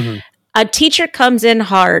 But a teacher comes in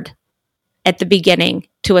hard at the beginning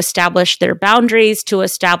to establish their boundaries, to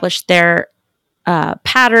establish their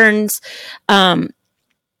patterns.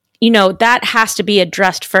 That has to be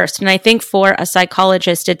addressed first. And I think for a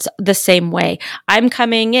psychologist, it's the same way. I'm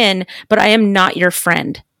coming in, but I am not your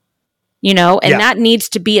friend. That needs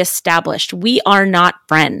to be established. We are not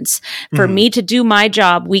friends. For me to do my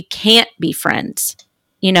job, we can't be friends,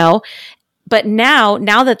 But now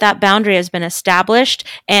that boundary has been established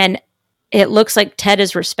and it looks like Ted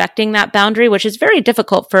is respecting that boundary, which is very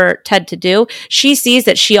difficult for Ted to do, she sees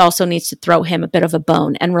that she also needs to throw him a bit of a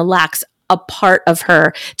bone and relax a part of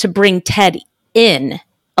her to bring Ted in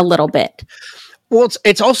a little bit. Well,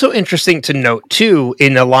 it's also interesting to note, too,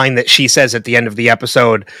 in a line that she says at the end of the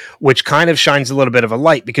episode, which kind of shines a little bit of a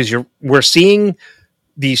light, because we're seeing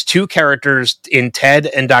these two characters in Ted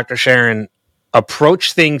and Dr. Sharon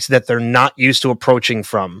approach things that they're not used to approaching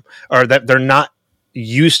from, or that they're not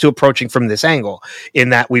used to approaching from this angle.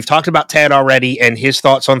 In that we've talked about Ted already and his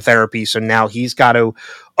thoughts on therapy, so now he's got to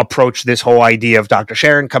approach this whole idea of Dr.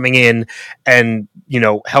 Sharon coming in and,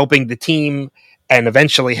 helping the team and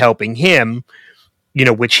eventually helping him,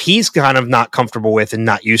 which he's kind of not comfortable with and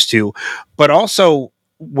not used to. But also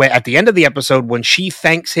at the end of the episode, when she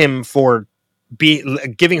thanks him for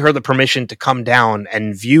giving her the permission to come down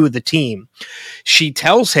and view the team, she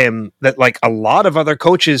tells him that like a lot of other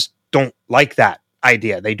coaches don't like that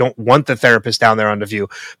idea. They don't want the therapist down there on the view,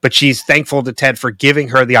 but she's thankful to Ted for giving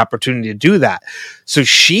her the opportunity to do that. So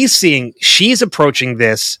she's approaching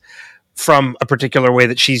this from a particular way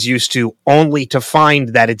that she's used to, only to find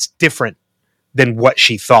that it's different than what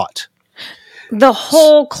she thought. The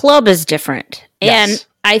whole club is different. Yes. And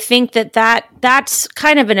I think that's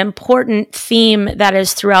kind of an important theme that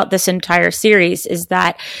is throughout this entire series, is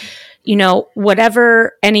that,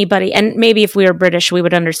 whatever anybody, and maybe if we were British, we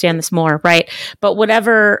would understand this more, right? But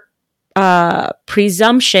whatever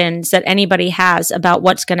presumptions that anybody has about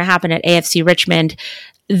what's going to happen at AFC Richmond,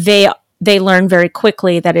 they learn very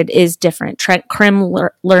quickly that it is different. Trent Krim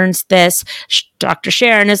learns this. Dr.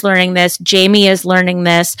 Sharon is learning this. Jamie is learning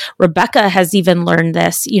this. Rebecca has even learned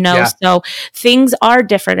this, So things are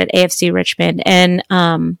different at AFC Richmond. And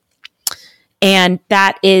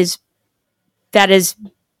that is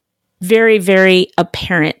very, very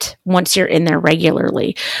apparent once you're in there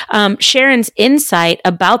regularly. Sharon's insight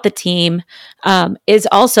about the team is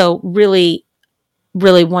also really,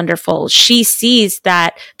 really wonderful. She sees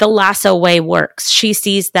that the LASSO way works. She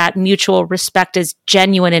sees that mutual respect is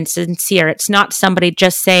genuine and sincere. It's not somebody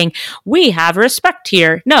just saying, we have respect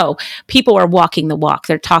here. No, people are walking the walk.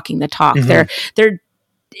 They're talking the talk.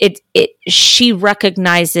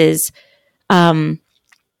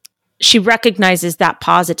 She recognizes that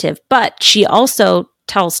positive, but she also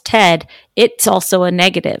tells Ted it's also a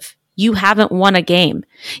negative. You haven't won a game.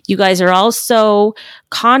 You guys are all so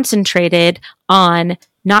concentrated on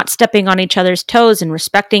not stepping on each other's toes and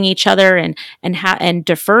respecting each other and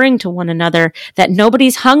deferring to one another that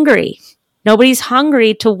nobody's hungry. Nobody's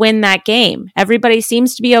hungry to win that game. Everybody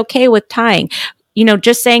seems to be okay with tying.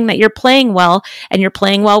 Just saying that you're playing well and you're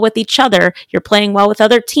playing well with each other, you're playing well with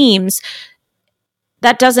other teams,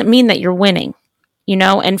 that doesn't mean that you're winning,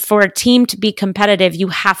 and for a team to be competitive, you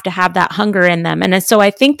have to have that hunger in them. And so I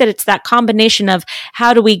think that it's that combination of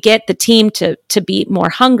how do we get the team to be more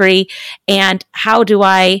hungry, and how do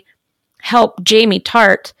I help Jamie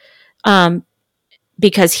Tart,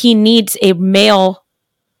 because he needs a male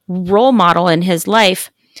role model in his life.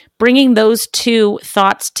 Bringing those two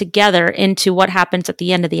thoughts together into what happens at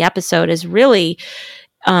the end of the episode is really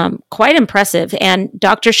quite impressive. And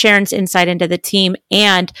Dr. Sharon's insight into the team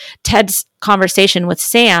and Ted's conversation with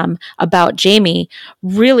Sam about Jamie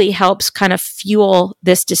really helps kind of fuel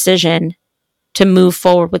this decision to move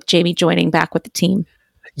forward with Jamie joining back with the team.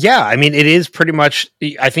 Yeah, I mean, it is pretty much,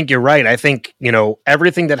 I think you're right. I think,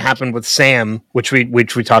 everything that happened with Sam, which we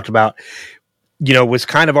talked about, was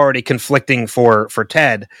kind of already conflicting for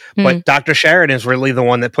Ted, but Dr. Sharon is really the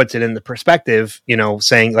one that puts it into perspective,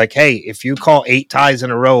 saying like, hey, if you call 8 ties in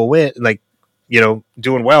a row a win, like,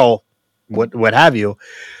 doing well, what have you.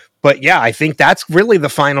 But yeah, I think that's really the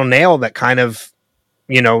final nail that kind of,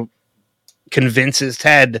 convinces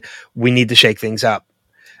Ted we need to shake things up.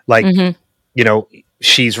 Like,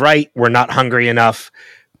 she's right. We're not hungry enough.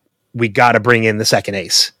 We got to bring in the second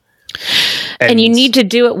ace. And you need to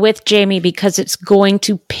do it with Jamie, because it's going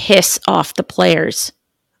to piss off the players.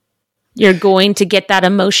 You're going to get that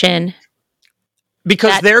emotion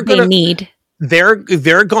because they're going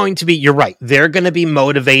to be, you're right, they're going to be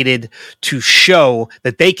motivated to show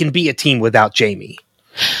that they can be a team without Jamie,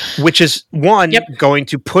 which is going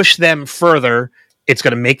to push them further. It's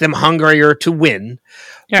going to make them hungrier to win.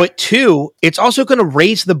 Yep. But 2, it's also going to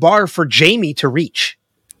raise the bar for Jamie to reach.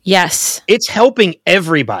 Yes. It's helping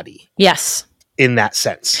everybody. Yes. In that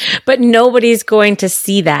sense. But nobody's going to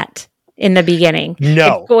see that in the beginning.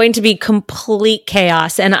 No. It's going to be complete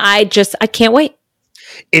chaos. And I can't wait.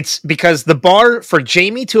 It's because the bar for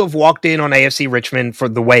Jamie to have walked in on AFC Richmond for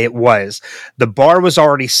the way it was, the bar was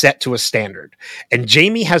already set to a standard. And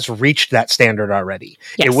Jamie has reached that standard already.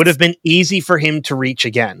 Yes. It would have been easy for him to reach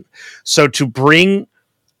again. So to bring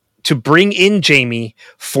in Jamie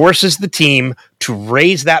forces the team to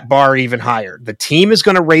raise that bar even higher. The team is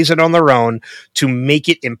going to raise it on their own to make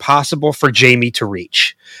it impossible for Jamie to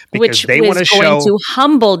reach. Because they want to show to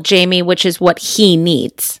humble Jamie, which is what he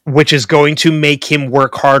needs. Which is going to make him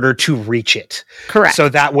work harder to reach it. Correct. So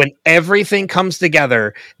that when everything comes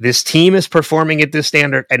together, this team is performing at this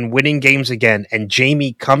standard and winning games again, and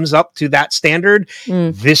Jamie comes up to that standard,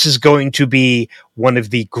 this is going to be one of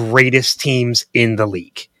the greatest teams in the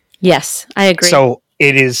league. Yes, I agree. So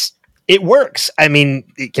it works. I mean,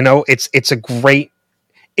 it's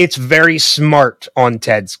very smart on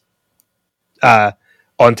Ted's behalf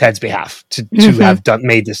to have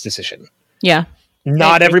made this decision. Yeah.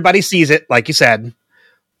 Not everybody sees it, like you said,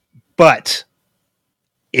 but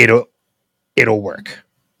it'll work.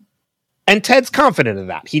 And Ted's confident of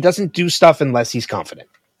that. He doesn't do stuff unless he's confident.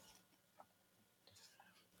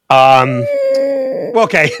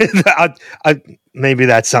 Okay. Maybe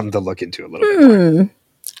that's something to look into a little bit more.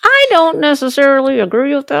 I don't necessarily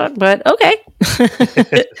agree with that, but okay.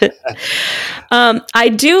 I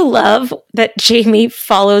do love that Jamie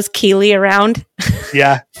follows Keely around.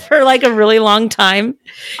 Yeah. For like a really long time.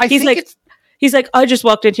 He's like, I just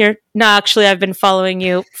walked in here. No, actually, I've been following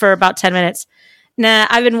you for about 10 minutes. Nah,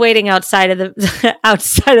 I've been waiting outside of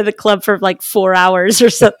the club for like 4 hours or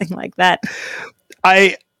something like that.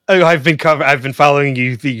 I've been following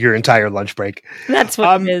you your entire lunch break. That's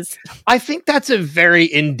what it is. I think that's a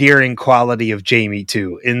very endearing quality of Jamie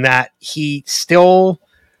too, in that he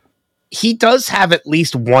does have at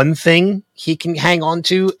least one thing he can hang on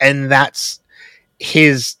to, and that's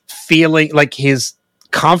his feeling, like his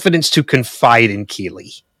confidence to confide in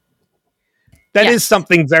Keely. That is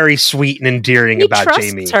something very sweet and endearing about Jamie.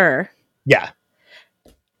 He trusts her. Yeah.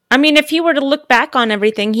 I mean, if he were to look back on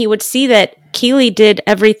everything, he would see that Keely did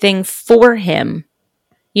everything for him.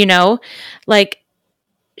 You know, like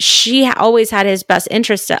she always had his best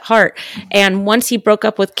interests at heart. And once he broke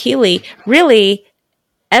up with Keely, really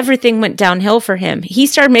everything went downhill for him. He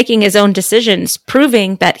started making his own decisions,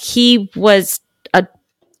 proving that he was a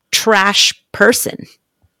trash person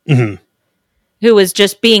who was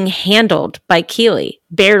just being handled by Keely,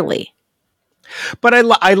 barely. But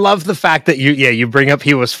I love the fact that you bring up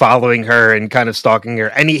he was following her and kind of stalking her,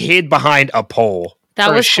 and he hid behind a pole.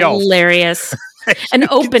 That was hilarious. An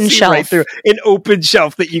open shelf. Right through. An open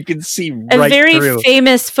shelf that you can see right through. A very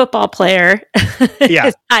famous football player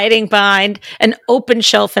is hiding behind an open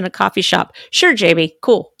shelf in a coffee shop. Sure, JB.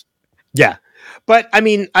 Cool. Yeah. But I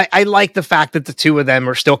mean, I like the fact that the two of them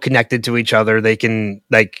are still connected to each other. They can,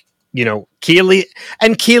 like, you know, Keely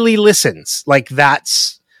listens. Like,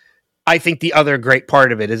 that's, I think the other great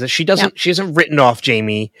part of it is that she hasn't written off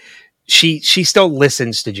Jamie. She still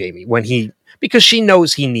listens to Jamie because she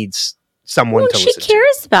knows he needs someone to listen to. She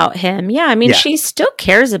cares about him. Yeah. I mean, she still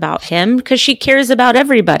cares about him because she cares about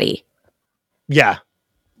everybody. Yeah.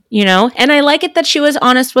 You know, and I like it that she was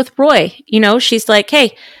honest with Roy. You know, she's like,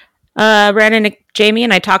 hey, ran into Jamie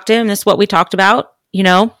and I talked to him. This is what we talked about, you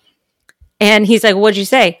know? And he's like, what'd you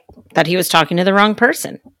say? That he was talking to the wrong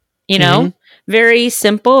person, you know? Very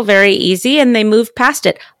simple, very easy, and they move past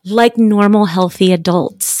it like normal, healthy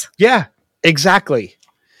adults. Yeah, exactly.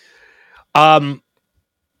 And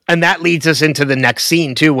that leads us into the next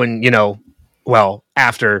scene too, when, you know, well,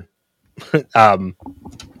 after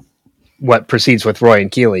what proceeds with Roy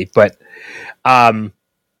and Keely, but oh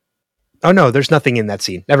no, there's nothing in that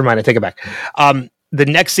scene. Never mind, I take it back. The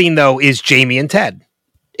next scene though is Jamie and Ted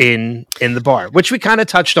in the bar, which we kind of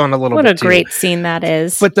touched on a little bit. What a great scene that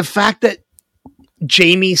is. But the fact that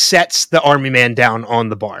Jamie sets the army man down on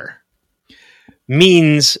the bar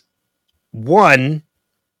means, one,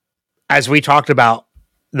 as we talked about,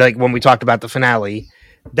 like when we talked about the finale,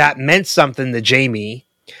 that meant something to Jamie,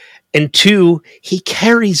 and two, he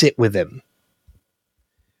carries it with him.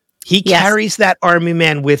 He carries that army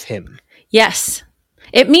man with him. Yes.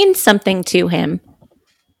 It means something to him.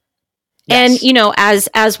 And,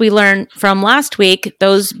 as we learned from last week,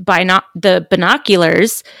 the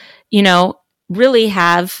binoculars, really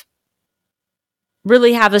have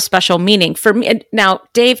a special meaning for me. Now,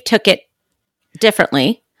 Dave took it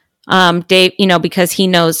differently. Dave, because he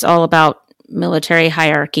knows all about military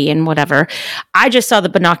hierarchy and whatever. I just saw the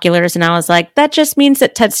binoculars and I was like, that just means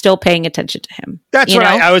that Ted's still paying attention to him. That's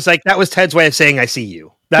right. I was like, that was Ted's way of saying, I see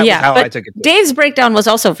you. That was how I took it. Dave's breakdown was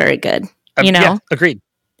also very good. Yeah, agreed.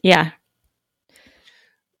 Yeah.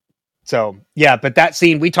 So, yeah, but that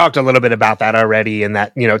scene, we talked a little bit about that already, and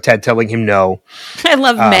that, Ted telling him no. I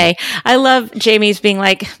love May. I love Jamie's being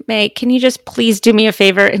like, May, can you just please do me a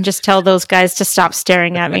favor and just tell those guys to stop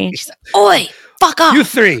staring at me? She's like, oi, fuck off. You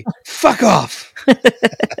three, fuck off.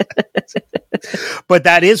 But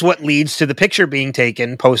that is what leads to the picture being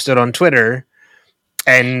taken, posted on Twitter.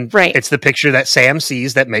 And it's the picture that Sam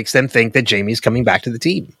sees that makes them think that Jamie's coming back to the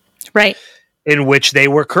team. Right. In which they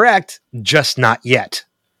were correct, just not yet.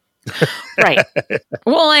 Right.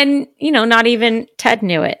 Well, and, not even Ted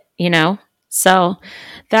knew it, So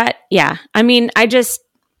that, I mean, I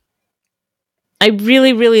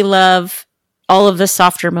really, really love all of the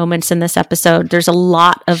softer moments in this episode. There's a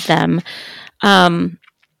lot of them. But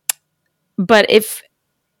if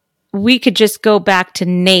we could just go back to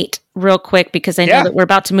Nate real quick, because I know that we're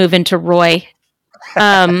about to move into Roy,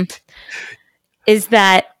 is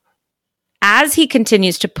that as he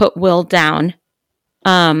continues to put Will down,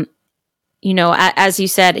 as you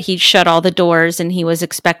said, he shut all the doors and he was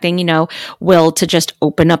expecting, Will to just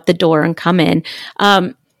open up the door and come in.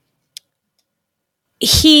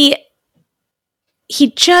 He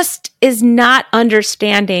just is not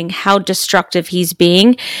understanding how destructive he's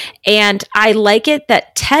being. And I like it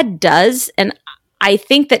that Ted does. And I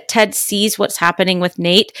think that Ted sees what's happening with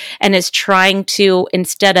Nate and is trying to,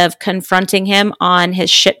 instead of confronting him on his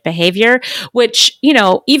shit behavior, which,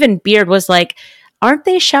 even Beard was like, aren't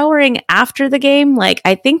they showering after the game? Like,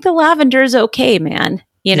 I think the Lavender's okay, man,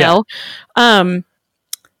 know?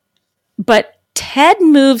 But Ted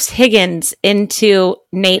moves Higgins into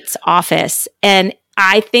Nate's office. And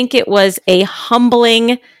I think it was a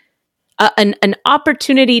humbling, an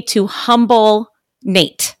opportunity to humble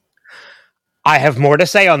Nate. I have more to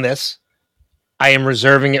say on this. I am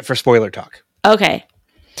reserving it for spoiler talk. Okay.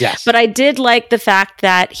 Yes. But I did like the fact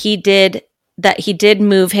that he did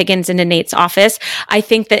move Higgins into Nate's office. I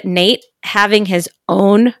think that Nate having his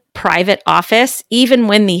own private office, even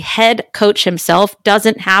when the head coach himself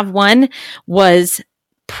doesn't have one, was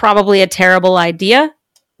probably a terrible idea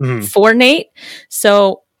for Nate.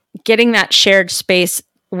 So getting that shared space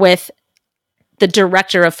with the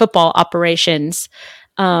director of football operations,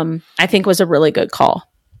 I think was a really good call.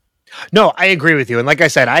 No, I agree with you. And like I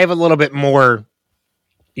said, I have a little bit more,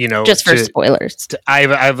 just for spoilers. I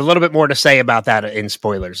have a little bit more to say about that in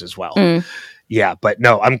spoilers as well. Yeah, but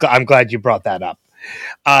no, I'm glad you brought that up.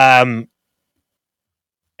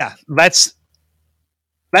 Let's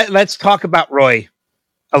talk about Roy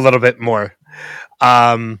a little bit more,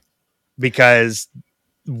 because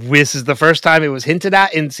this is the first time it was hinted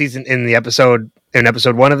at in episode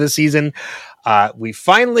 1 of this season. We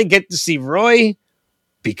finally get to see Roy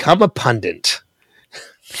become a pundit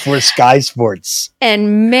for Sky Sports.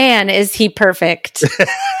 And man, is he perfect.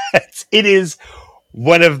 It is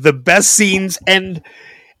one of the best scenes. And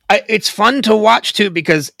it's fun to watch too,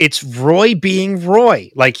 because it's Roy being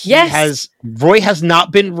Roy. Like Roy has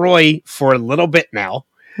not been Roy for a little bit now.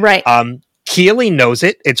 Right. Keely knows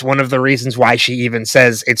it. It's one of the reasons why she even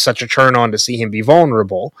says it's such a turn on to see him be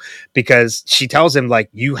vulnerable, because she tells him, like,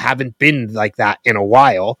 you haven't been like that in a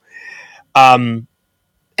while. And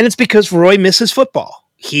it's because Roy misses football.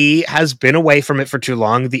 He has been away from it for too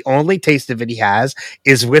long. The only taste of it he has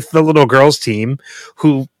is with the little girls team,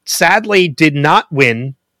 who sadly did not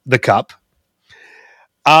win the cup.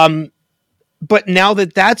 But now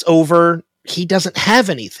that that's over, he doesn't have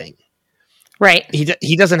anything. Right.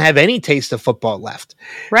 He doesn't have any taste of football left.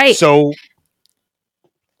 Right. So,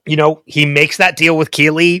 he makes that deal with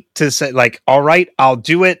Keely to say, like, all right, I'll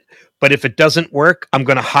do it. But if it doesn't work, I'm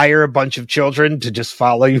going to hire a bunch of children to just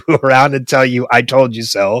follow you around and tell you, I told you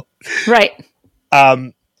so. Right.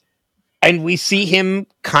 And we see him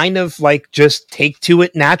kind of like just take to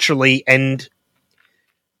it naturally and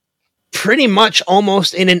pretty much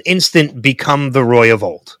almost in an instant become the Roy of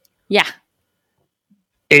old. Yeah.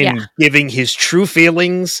 In giving his true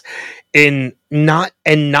feelings, in not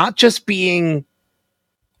just being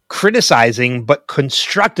criticizing, but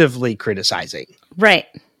constructively criticizing. Right.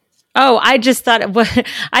 Oh, I just thought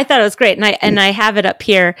I thought it was great, and I have it up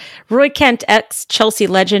here. Roy Kent, ex Chelsea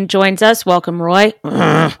legend, joins us. Welcome, Roy.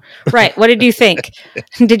 Right. What did you think?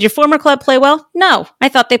 Did your former club play well? No, I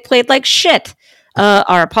thought they played like shit.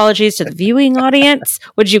 Our apologies to the viewing audience.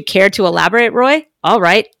 Would you care to elaborate, Roy? All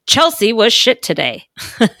right. Chelsea was shit today.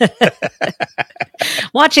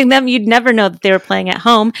 Watching them, you'd never know that they were playing at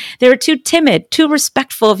home. They were too timid, too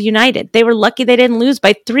respectful of United. They were lucky they didn't lose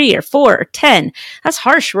by 3 or 4 or 10. That's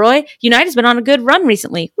harsh, Roy. United's been on a good run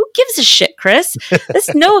recently. Who gives a shit, Chris?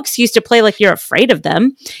 There's no excuse to play like you're afraid of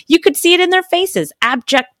them. You could see it in their faces.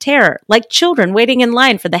 Abject terror, like children waiting in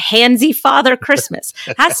line for the handsy father Christmas.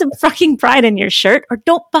 Have some fucking pride in your shirt or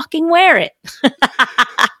don't fucking wear it.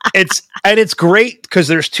 It's great because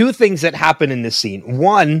there's two things that happen in this scene.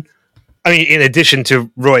 One, I mean, in addition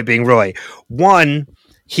to Roy being Roy, one,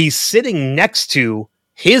 he's sitting next to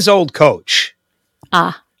his old coach.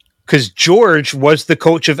 Because George was the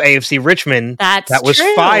coach of AFC Richmond that was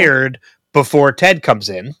fired before Ted comes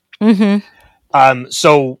in. Mm-hmm.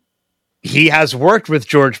 So he has worked with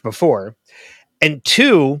George before. And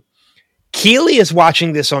two, Keely is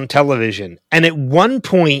watching this on television. And at one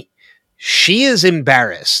point, she is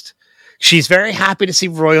embarrassed. She's very happy to see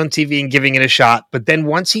Roy on TV and giving it a shot. But then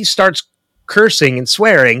once he starts cursing and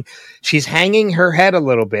swearing, she's hanging her head a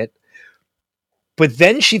little bit. But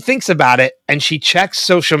then she thinks about it and she checks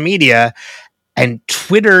social media and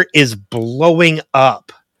Twitter is blowing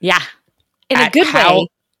up. Yeah. In a good way.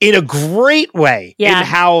 In a great way. Yeah. In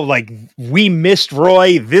how, like, we missed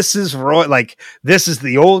Roy. This is Roy. Like, this is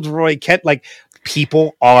the old Roy Kent. Like,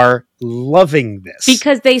 people are loving this.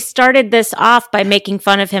 Because they started this off by making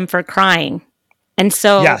fun of him for crying. And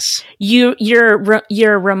so yes. you're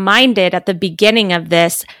reminded at the beginning of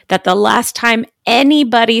this that the last time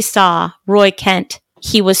anybody saw Roy Kent,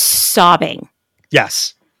 he was sobbing.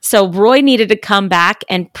 Yes. So Roy needed to come back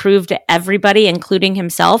and prove to everybody, including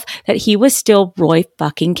himself, that he was still Roy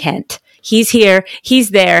fucking Kent. He's here. He's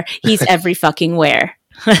there. He's every fucking where.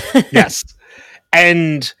 Yes.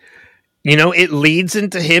 And, you know, it leads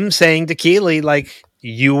into him saying to Keely, like,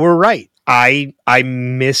 you were right. I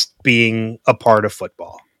missed being a part of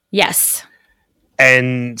football. Yes.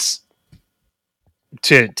 And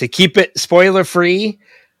to keep it spoiler free,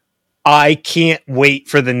 I can't wait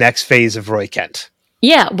for the next phase of Roy Kent.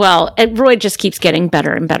 Yeah, well, and Roy just keeps getting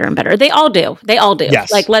better and better and better. They all do. They all do.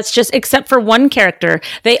 Yes. Like, let's just, except for one character,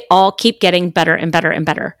 they all keep getting better and better and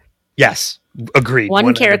better. Yes, agreed. One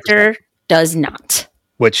 100%. character does not.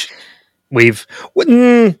 Which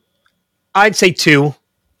I'd say two.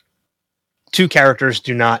 Two characters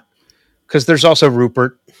do not. Because there's also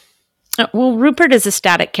Rupert. Well, Rupert is a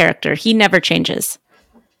static character. He never changes.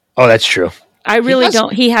 Oh, that's true. I really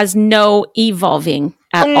don't. He has no evolving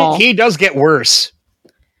at all. He does get worse.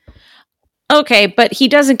 Okay, but he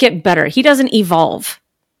doesn't get better. He doesn't evolve.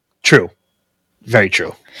 True. Very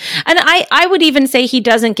true. And I would even say he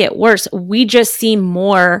doesn't get worse. We just see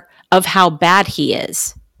more of how bad he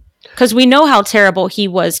is. Because we know how terrible he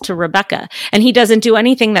was to Rebecca. And he doesn't do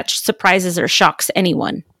anything that surprises or shocks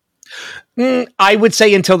anyone. I would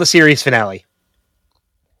say until the series finale.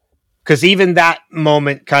 Because even that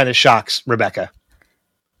moment kind of shocks Rebecca.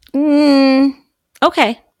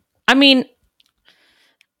 Okay. I mean,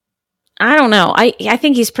 I don't know. I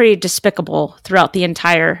think he's pretty despicable throughout the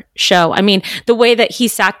entire show. I mean, the way that he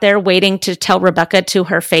sat there waiting to tell Rebecca to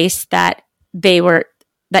her face that he was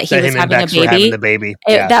having a baby.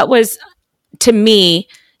 That was, to me,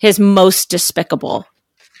 his most despicable.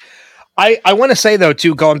 I want to say, though,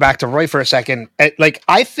 too, going back to Roy for a second,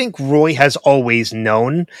 I think Roy has always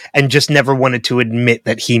known and just never wanted to admit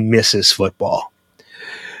that he misses football.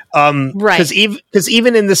 Right. Because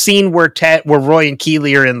even in the scene where Roy and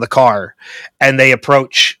Keely are in the car and they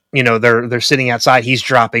approach, you know, they're sitting outside, he's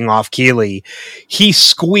dropping off Keely. He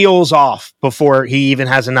squeals off before he even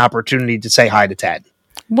has an opportunity to say hi to Ted.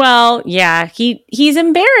 Well, yeah, he's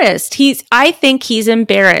embarrassed. I think he's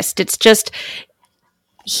embarrassed. It's just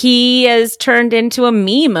he has turned into a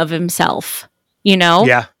meme of himself, you know?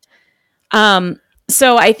 Yeah.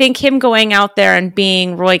 So I think him going out there and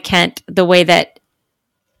being Roy Kent the way that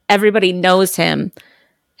everybody knows him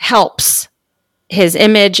helps his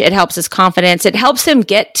image. It helps his confidence. It helps him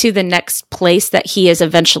get to the next place that he is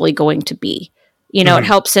eventually going to be. You know, It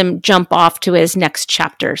helps him jump off to his next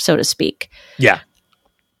chapter, so to speak. Yeah.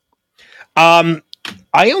 I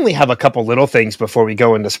only have a couple little things before we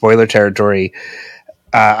go into spoiler territory.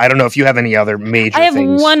 I don't know if you have any other major things. I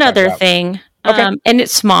have one other thing. Okay. And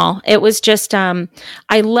it's small. It was just,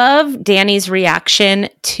 I love Danny's reaction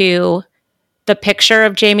to the picture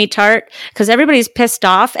of Jamie Tart because everybody's pissed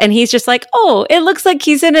off and he's just like, oh, it looks like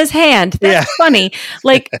he's in his hand. That's funny.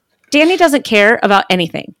 Like, Danny doesn't care about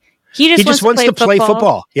anything. He just wants to play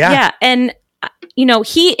football. Yeah. Yeah. And,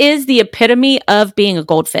 he is the epitome of being a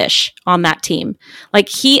goldfish on that team. Like,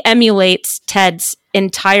 he emulates Ted's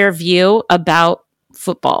entire view about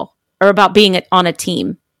football or about being on a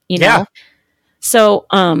team, Yeah. So,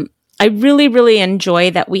 I really, really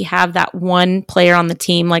enjoy that we have that one player on the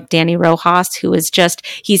team like Danny Rojas, who is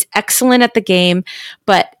he's excellent at the game,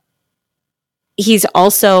 but he's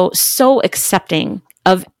also so accepting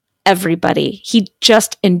of everybody. He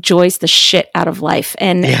just enjoys the shit out of life.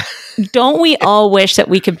 And don't we all wish that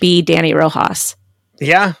we could be Danny Rojas?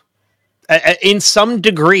 Yeah. In some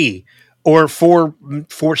degree, or for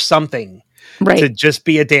something. Right. To just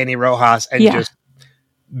be a Danny Rojas and just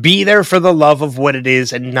be there for the love of what it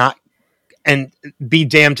is and be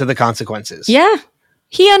damned to the consequences. Yeah.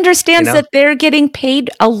 He understands that they're getting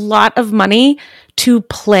paid a lot of money to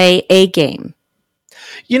play a game.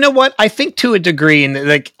 You know what? I think to a degree,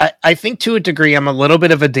 and I think to a degree, I'm a little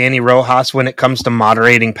bit of a Danny Rojas when it comes to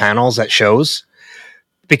moderating panels at shows,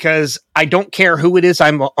 because I don't care who it is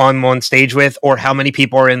I'm on stage with or how many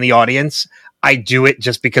people are in the audience. I do it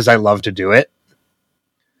just because I love to do it.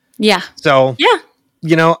 Yeah. So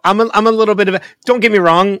I'm a little bit of a, don't get me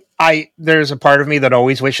wrong. There's a part of me that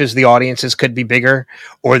always wishes the audiences could be bigger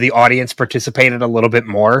or the audience participated a little bit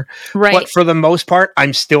more. Right. But for the most part,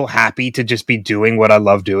 I'm still happy to just be doing what I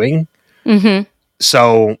love doing. Mm-hmm.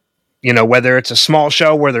 So, whether it's a small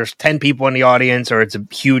show where there's 10 people in the audience or it's a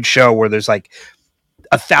huge show where there's like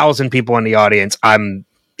 1,000 people in the audience, I'm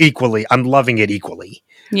loving it equally.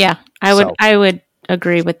 Yeah. I would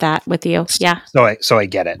agree with that with you. Yeah. So I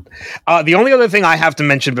get it. The only other thing I have to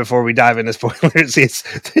mention before we dive into spoilers is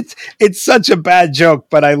it's such a bad joke,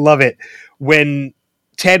 but I love it. When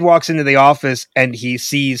Ted walks into the office and he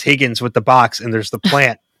sees Higgins with the box and there's the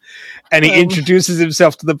plant and he introduces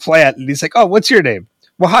himself to the plant and he's like, "Oh, what's your name?"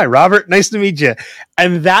 "Well, hi, Robert. Nice to meet you."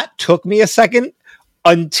 And that took me a second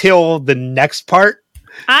until the next part.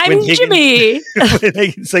 I'm Jimmy.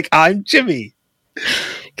 It's like, "I'm Jimmy."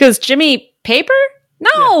 Because Jimmy Paper?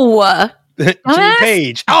 No. Jimmy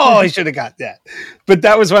Page. Oh, I should have got that. But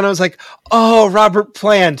that was when I was like, "Oh, Robert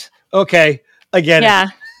Plant. Okay, I get it." Yeah,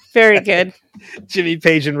 very good. Jimmy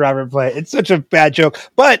Page and Robert Plant. It's such a bad joke,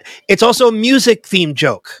 but it's also a music themed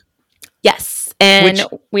joke. Yes, and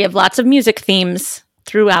we have lots of music themes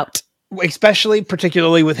throughout.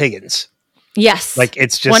 Particularly with Higgins. Yes. Like,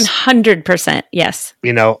 it's just 100%. Yes.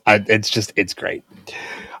 It's great.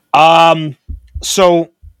 So,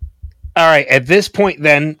 all right, at this point,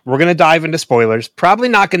 then, we're going to dive into spoilers. Probably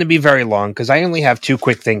not going to be very long, because I only have two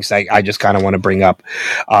quick things I just kind of want to bring up.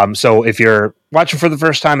 So if you're watching for the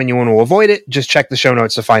first time and you want to avoid it, just check the show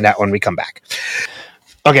notes to find out when we come back.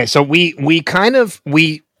 Okay, so we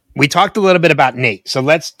talked a little bit about Nate. So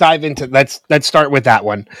let's dive into, let's start with that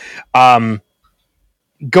one.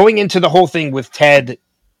 Going into the whole thing with Ted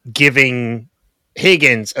giving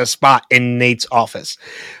Higgins a spot in Nate's office.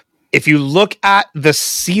 If you look at the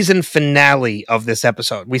season finale of this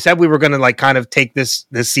episode, we said we were going to kind of take this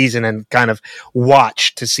season and kind of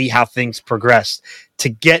watch to see how things progressed to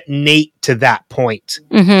get Nate to that point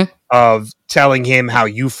of telling him how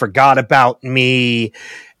you forgot about me,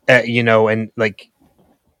 and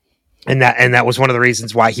that was one of the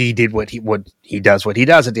reasons why he did what he does at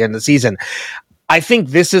the end of the season. I think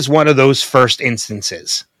this is one of those first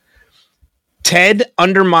instances.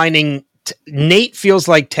 Nate feels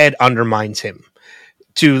like Ted undermines him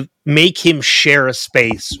to make him share a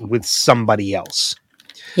space with somebody else.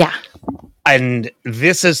 Yeah. And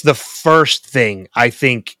this is the first thing I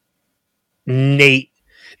think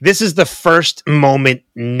this is the first moment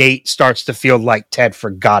Nate starts to feel like Ted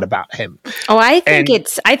forgot about him. Oh, I think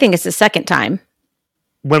it's the second time.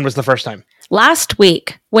 When was the first time? Last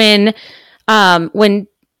week when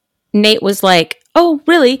Nate was like, "Oh,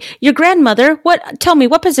 really? Your grandmother? Tell me,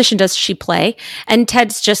 what position does she play?" And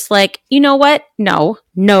Ted's just like, "You know what? No,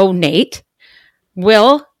 Nate.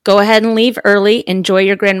 Will, go ahead and leave early. Enjoy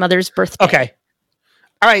your grandmother's birthday." Okay.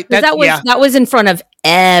 All right. That was in front of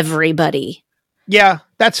everybody. Yeah,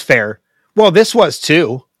 that's fair. Well, this was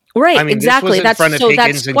too. Right. I mean, exactly. That's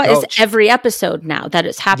what is every episode now that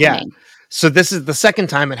is happening. Yeah. So this is the second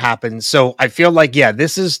time it happens. So I feel like,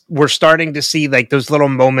 we're starting to see like those little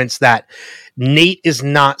moments that Nate is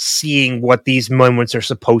not seeing what these moments are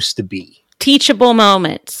supposed to be. Teachable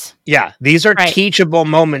moments. Yeah. These are teachable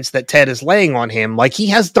moments that Ted is laying on him, like he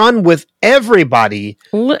has done with everybody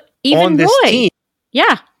even on this Roy. team.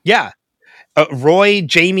 Yeah. Yeah. Roy,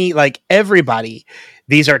 Jamie, like everybody.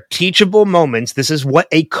 These are teachable moments. This is what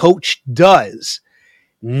a coach does.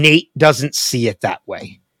 Nate doesn't see it that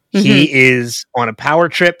way. He is on a power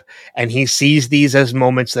trip, and he sees these as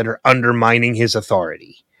moments that are undermining his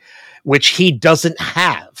authority, which he doesn't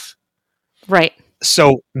have. Right.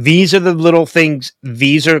 So these are the little things.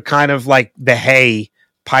 These are kind of like the hay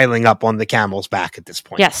piling up on the camel's back at this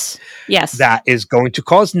point. Yes. That is going to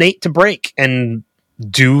cause Nate to break and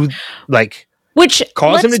do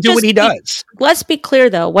cause him to do what he does. Let's be clear,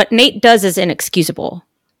 though. What Nate does is inexcusable.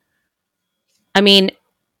 I mean,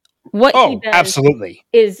 what he does absolutely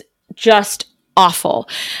is just awful.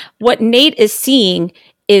 What Nate is seeing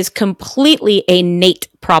is completely a Nate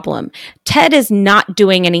problem. Ted is not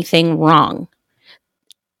doing anything wrong.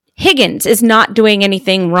 Higgins is not doing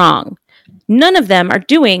anything wrong. None of them are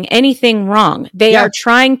doing anything wrong. They are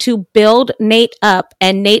trying to build Nate up,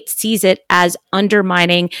 and Nate sees it as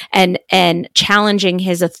undermining and challenging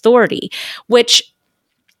his authority, which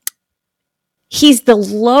he's the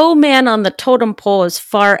low man on the totem pole as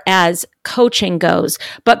far as coaching goes.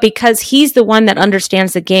 But because he's the one that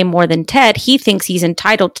understands the game more than Ted, he thinks he's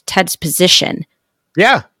entitled to Ted's position.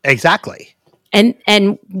 Yeah, exactly.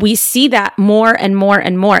 And we see that more and more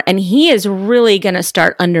and more. And he is really going to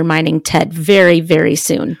start undermining Ted very, very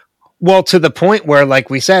soon. Well, to the point where, like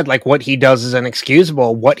we said, like what he does is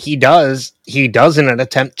inexcusable. What he does in an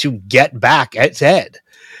attempt to get back at Ted.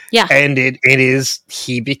 Yeah. And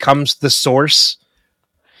he becomes the source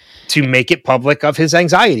to make it public of his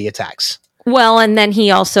anxiety attacks. Well, and then he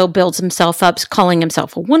also builds himself up, calling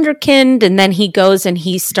himself a wunderkind, and then he goes and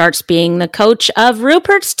he starts being the coach of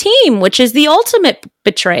Rupert's team, which is the ultimate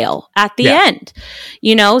betrayal at the end.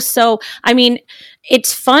 So, I mean,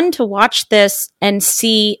 it's fun to watch this and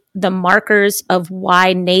see the markers of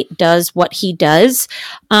why Nate does what he does,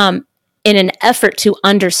 in an effort to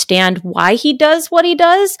understand why he does what he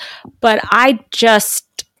does, but I just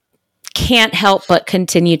can't help but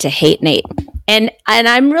continue to hate Nate. And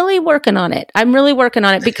I'm really working on it.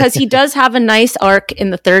 Because he does have a nice arc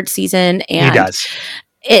in the third season. And he does.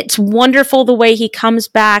 It's wonderful the way he comes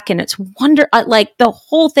back, and it's the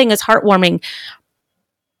whole thing is heartwarming.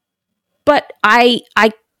 But I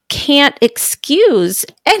can't excuse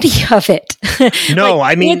any of it. No,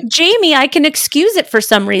 I mean, with Jamie, I can excuse it for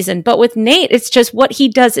some reason, but with Nate, it's just what he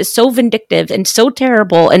does is so vindictive and so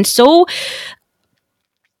terrible and so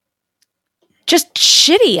just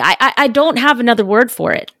shitty. I don't have another word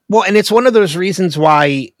for it. Well, and it's one of those reasons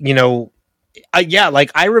why,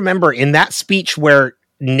 I remember in that speech where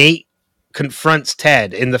Nate confronts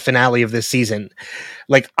Ted in the finale of this season,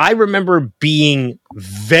 I remember being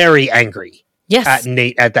very angry at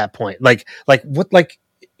Nate at that point.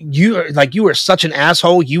 You are such an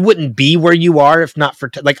asshole. You wouldn't be where you are if not for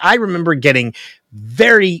Ted. I remember getting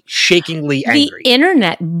very shakingly angry. The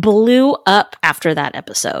internet blew up after that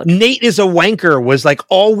episode. Nate is a wanker was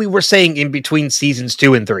all we were saying in between seasons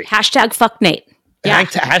 2 and 3. Hashtag fuck Nate. Yeah.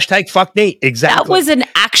 Hashtag fuck Nate. Exactly. That was an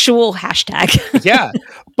actual hashtag. Yeah.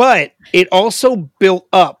 But it also built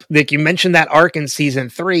up, you mentioned that arc in season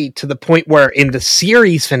 3 to the point where in the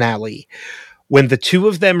series finale, when the two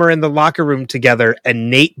of them are in the locker room together and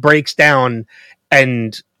Nate breaks down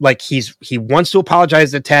and he wants to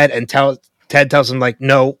apologize to Ted and Ted tells him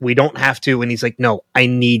no, we don't have to. And he's like, no, I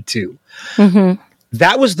need to. Mm-hmm.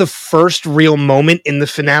 That was the first real moment in the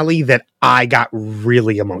finale that I got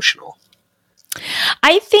really emotional.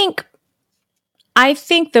 I think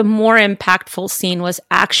the more impactful scene was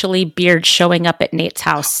actually Beard showing up at Nate's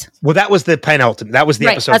house. Well, that was the penultimate. That was the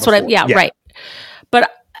episode. That's before. Right.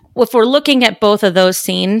 But if we're looking at both of those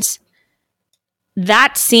scenes,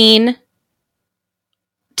 that scene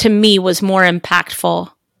to me was more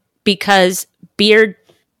impactful because Beard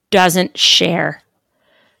doesn't share.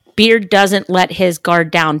 Beard doesn't let his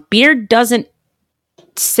guard down. Beard doesn't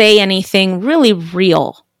say anything really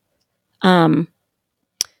real. That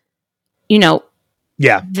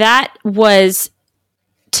was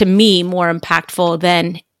to me more impactful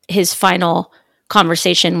than his final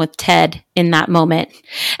conversation with Ted in that moment.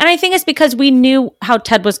 And I think it's because we knew how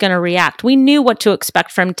Ted was going to react. We knew what to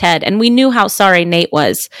expect from Ted, and we knew how sorry Nate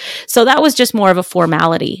was. So that was just more of a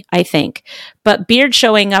formality, I think. But Beard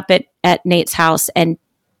showing up at Nate's house and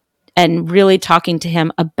really talking to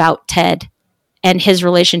him about Ted and his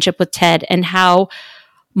relationship with Ted and how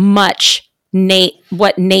much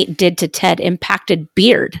what Nate did to Ted impacted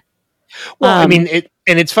Beard. Well, I mean,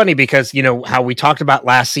 it's funny because, how we talked about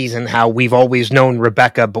last season, how we've always known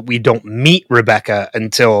Rebecca, but we don't meet Rebecca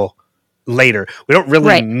until later. We don't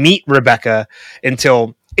really meet Rebecca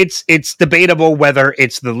until it's debatable whether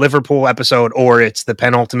it's the Liverpool episode or it's the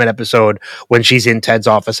penultimate episode when she's in Ted's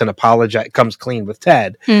office and comes clean with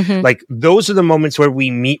Ted. Mm-hmm. Those are the moments where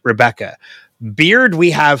we meet Rebecca. Beard,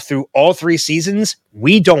 we have through all 3 seasons.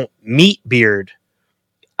 We don't meet Beard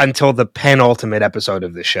until the penultimate episode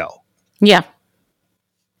of the show. Yeah.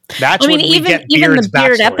 That's when we get even the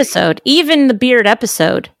beard backstory.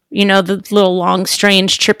 episode, the little long,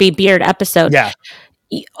 strange, trippy beard episode. Yeah.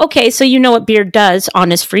 Okay, so you know what Beard does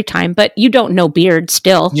on his free time, but you don't know Beard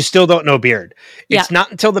still. You still don't know Beard. It's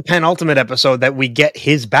not until the penultimate episode that we get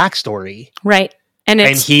his backstory. Right.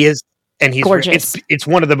 He's gorgeous. It's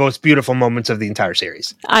one of the most beautiful moments of the entire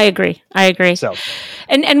series. I agree. So,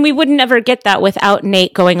 and we would never get that without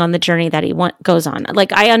Nate going on the journey that he goes on.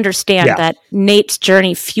 Like, I understand that Nate's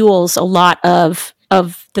journey fuels a lot of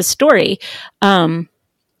the story,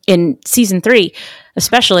 in season 3,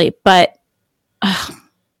 especially, but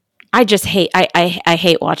I just hate, I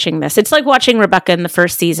hate watching this. It's like watching Rebecca in the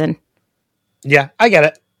first season. Yeah, I get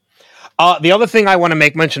it. The other thing I want to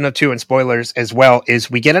make mention of too, and spoilers as well,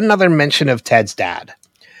 is we get another mention of Ted's dad.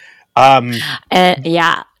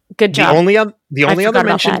 Yeah, good job. The only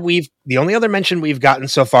other mention we've gotten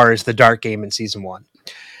so far is the Dark Game in season 1.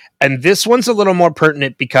 And this one's a little more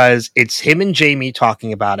pertinent because it's him and Jamie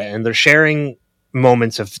talking about it, and they're sharing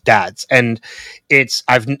moments of dads. And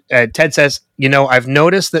Ted says, I've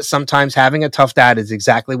noticed that sometimes having a tough dad is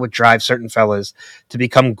exactly what drives certain fellas to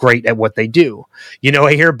become great at what they do.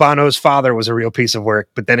 I hear Bono's father was a real piece of work,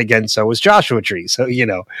 but then again, so was Joshua Tree. So,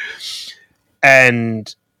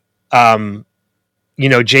 and,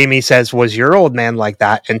 Jamie says, was your old man like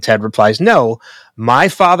that? And Ted replies, no, my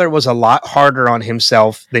father was a lot harder on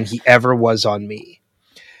himself than he ever was on me.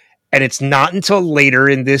 And it's not until later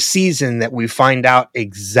in this season that we find out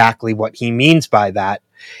exactly what he means by that,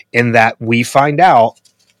 in that we find out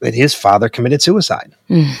that his father committed suicide.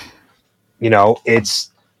 It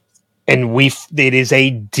is a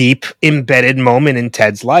deep embedded moment in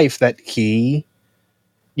Ted's life that he,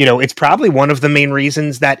 it's probably one of the main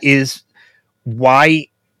reasons that is why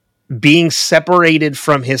being separated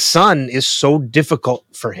from his son is so difficult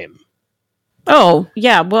for him. Oh,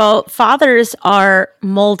 yeah. Well, fathers are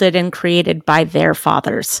molded and created by their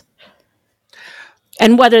fathers.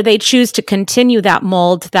 And whether they choose to continue that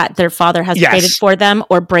mold that their father has created for them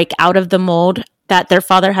or break out of the mold that their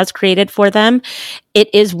father has created for them,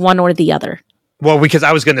 it is one or the other. Well, because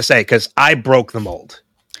I was going to say, because I broke the mold.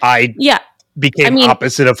 I became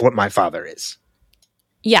opposite of what my father is.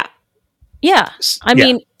 Yeah. Yeah. I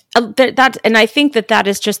mean, and I think that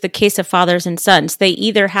is just the case of fathers and sons. They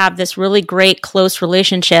either have this really great close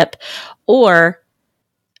relationship or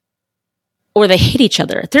they hate each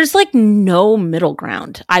other. There's like no middle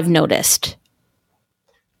ground, I've noticed.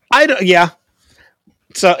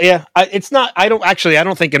 So it's not, I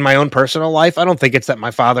don't think in my own personal life, I don't think it's that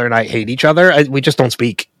my father and I hate each other. We just don't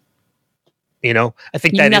speak. I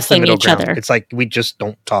think that is the middle ground. It's like, we just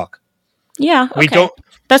don't talk. Yeah. Okay.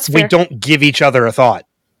 That's fair. We don't give each other a thought.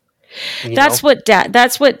 That's what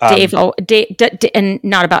Dave, and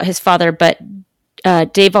not about his father, but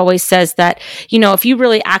Dave always says that, if you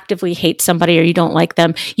really actively hate somebody or you don't like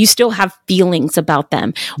them, you still have feelings about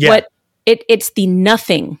them. Yeah. It's the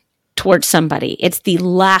nothing towards somebody. It's the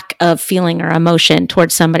lack of feeling or emotion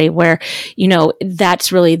towards somebody where,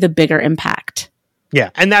 that's really the bigger impact.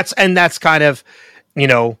 Yeah. And that's kind of,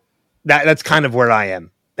 that's kind of where I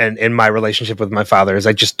am. And in my relationship with my father is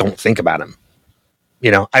I just don't think about him.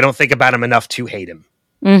 I don't think about him enough to hate him.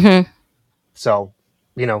 Mm-hmm. So,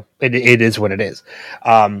 it is what it is.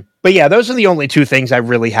 But yeah, those are the only two things I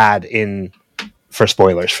really had for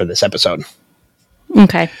spoilers for this episode.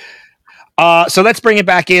 Okay. So let's bring it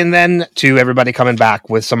back in then to everybody coming back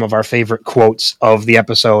with some of our favorite quotes of the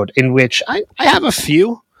episode, in which I have a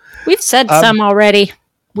few. We've said some already.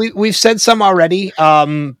 We've said some already.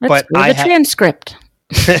 Let's but read the transcript.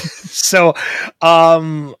 So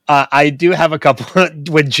I do have a couple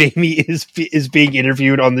when Jamie is being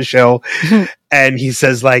interviewed on the show and he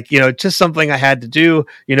says just something I had to do.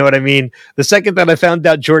 You know what I mean? The second that I found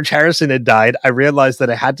out George Harrison had died, I realized that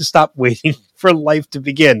I had to stop waiting for life to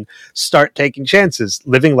begin, start taking chances,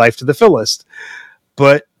 living life to the fullest.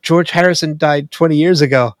 But George Harrison died 20 years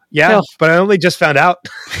ago. Yeah, but I only just found out.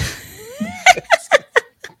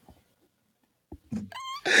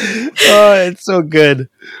 Oh, it's so good.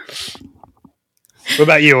 What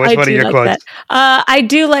about you? What's one of your quotes? I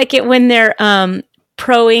do like it when they're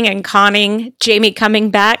proing and conning Jamie coming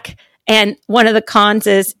back, and one of the cons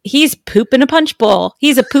is he's poop in a punch bowl.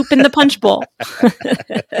 He's a poop in the punch bowl.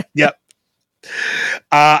 Yep.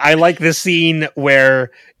 I like this scene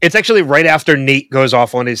where it's actually right after Nate goes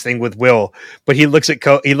off on his thing with Will, but he looks at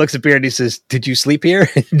Beard and he says, "Did you sleep here?"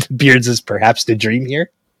 And Beard says, "Perhaps to dream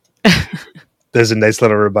here." There's a nice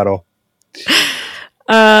little rebuttal.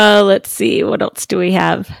 Let's see. What else do we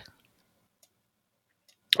have?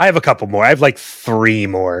 I have a couple more. I have like 3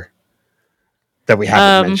 more. that we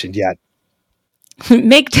haven't mentioned yet.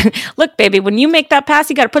 Look, baby, when you make that pass,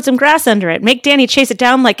 you got to put some grass under it. Make Danny chase it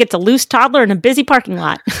down like it's a loose toddler in a busy parking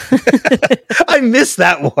lot. I missed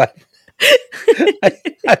that one.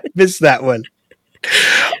 I missed that one.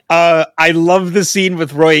 I love the scene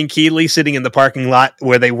with Roy and Keeley sitting in the parking lot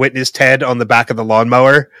where they witness Ted on the back of the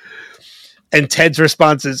lawnmower. And Ted's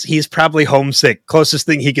response is, he's probably homesick. Closest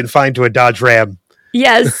thing he can find to a Dodge Ram.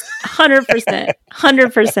 Yes, 100%.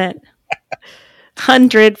 100%.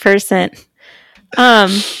 100%.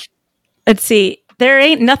 Let's see. There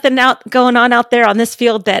ain't nothing going on out there on this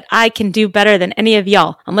field that I can do better than any of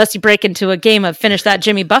y'all, unless you break into a game of finish that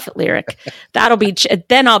Jimmy Buffett lyric. That'll be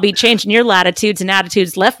then I'll be changing your latitudes and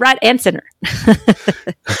attitudes left, right, and center.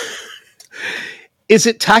 Is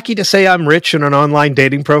it tacky to say I'm rich in an online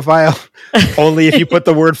dating profile? Only if you put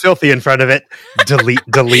the word filthy in front of it. Delete,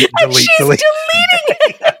 delete, delete, she's delete.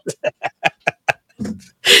 deleting it.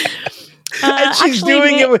 And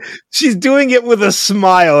she's doing it with a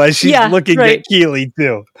smile as she's looking at Keeley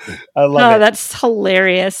too. I love it. That's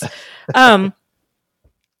hilarious.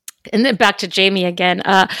 And then back to Jamie again.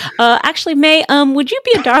 Actually, May, would you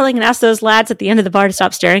be a darling and ask those lads at the end of the bar to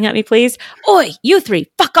stop staring at me, please? Oi, you three,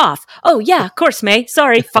 fuck off. Oh, yeah, of course, May.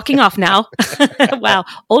 Sorry, fucking off now. Wow,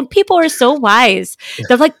 old people are so wise.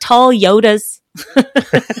 They're like tall Yodas.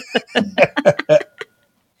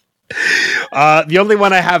 The only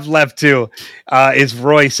one I have left too is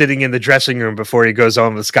Roy sitting in the dressing room before he goes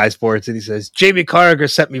on with Sky Sports, and he says, Jamie Carragher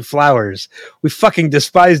sent me flowers. We fucking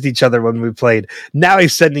despised each other when we played. Now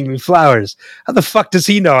he's sending me flowers. How the fuck does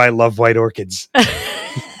he know I love white orchids?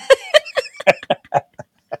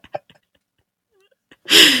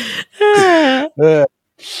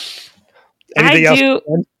 Anything else?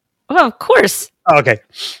 Oh, of course. Oh, okay.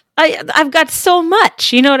 I've got so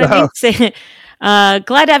much. You know what I mean?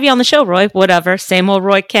 Glad to have you on the show, Roy. Whatever. Same old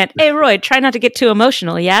Roy Kent. Hey, Roy, try not to get too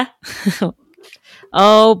emotional, yeah?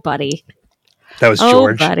 Oh, buddy. That was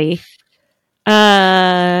George. Oh, buddy.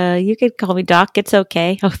 You could call me Doc. It's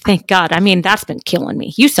okay. Oh, thank God. I mean, that's been killing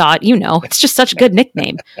me. You saw it. You know. It's just such a good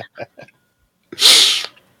nickname.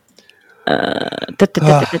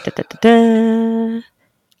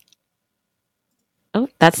 Oh,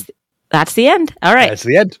 that's the end. All right. That's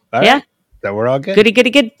the end. All right. So we're all good.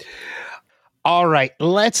 Good. All right,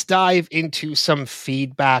 let's dive into some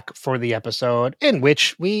feedback for the episode, in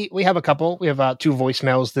which we have a couple. We have 2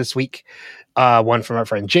 voicemails this week, one from our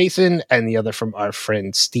friend Jason and the other from our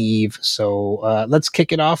friend Steve. So let's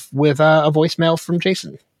kick it off with a voicemail from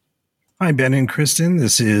Jason. Hi, Ben and Kristen.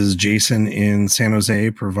 This is Jason in San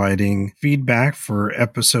Jose providing feedback for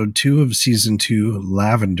episode 2 of season 2,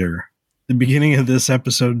 Lavender. The beginning of this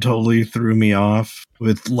episode totally threw me off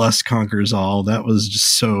with Lust Conquers All. That was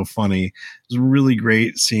just so funny. It was really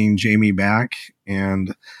great seeing Jamie back,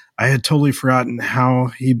 and I had totally forgotten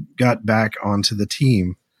how he got back onto the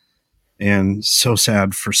team. And so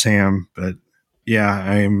sad for Sam, but yeah,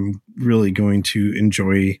 I'm really going to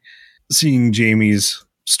enjoy seeing Jamie's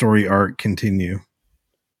story arc continue.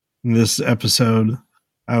 In this episode,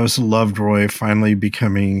 I also loved Roy finally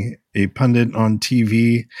becoming a pundit on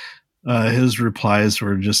TV. His replies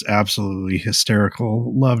were just absolutely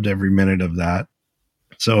hysterical. Loved every minute of that.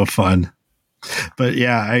 So fun. But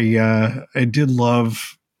yeah, I did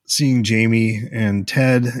love seeing Jamie and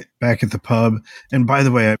Ted back at the pub. And by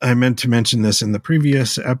the way, I meant to mention this in the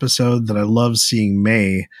previous episode that I love seeing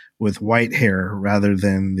May with white hair rather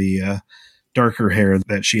than the darker hair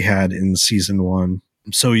that she had in season 1.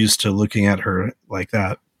 I'm so used to looking at her like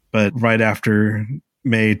that. But right after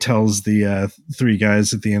May tells the 3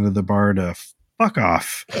 guys at the end of the bar to fuck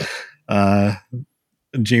off,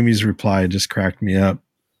 Jamie's reply just cracked me up.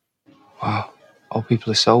 Wow, old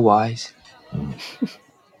people are so wise.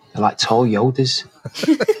 They're like tall Yodas.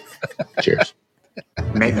 Cheers.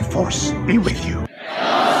 May the force be with you.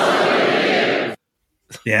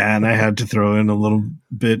 Yeah, and I had to throw in a little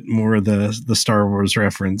bit more of the Star Wars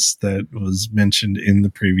reference that was mentioned in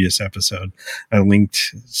the previous episode. I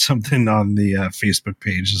linked something on the Facebook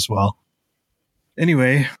page as well.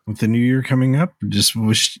 Anyway, with the new year coming up, just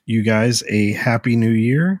wish you guys a happy new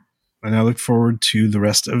year, and I look forward to the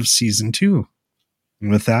rest of season 2.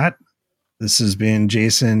 And with that, this has been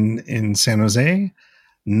Jason in San Jose.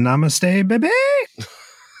 Namaste, baby.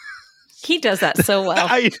 He does that so well.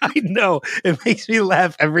 I know. It makes me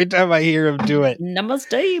laugh every time I hear him do it.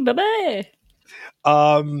 Namaste, baby.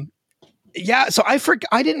 Yeah, so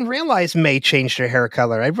I didn't realize May changed her hair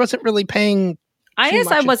color. I wasn't really paying. I guess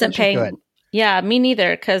I wasn't paying. Yeah, me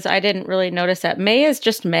neither, because I didn't really notice that. May is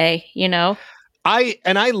just May, you know?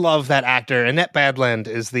 I love that actor. Annette Badland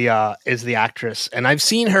is the actress, and I've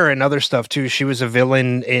seen her in other stuff too. She was a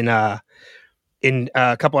villain in in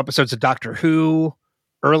a couple episodes of Doctor Who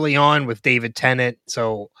early on with David Tennant.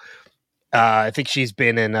 So I think she's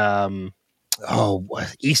been in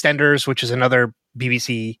EastEnders, which is another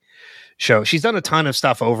BBC show. She's done a ton of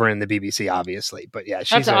stuff over in the BBC, obviously. But yeah,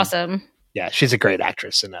 That's awesome. Yeah, she's a great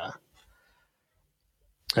actress, and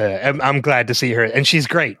I'm glad to see her. And she's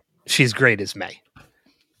great. She's great as May.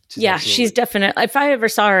 She's definitely. If I ever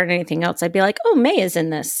saw her in anything else, I'd be like, "Oh, May is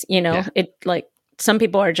in this." It like some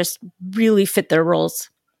people are just really fit their roles.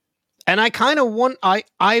 And I kind of want.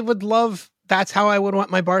 I would love. That's how I would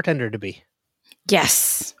want my bartender to be.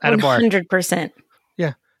 Yes, at 100%.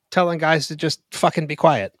 Yeah, telling guys to just fucking be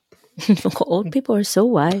quiet. Old people are so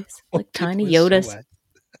wise, like tiny Yodas. So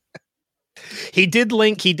he did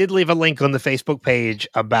leave a link on the Facebook page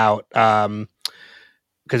about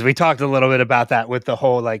because we talked a little bit about that with the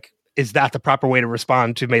whole like, is that the proper way to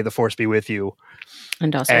respond to "May the Force be with you"?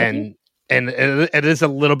 And also, and it is a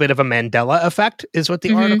little bit of a Mandela effect, is what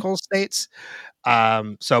the article states.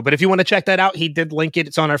 But if you want to check that out, he did link it.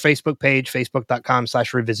 It's on our Facebook page,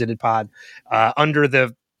 facebook.com/revisitedpod,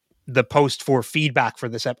 under the post for feedback for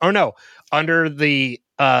this under the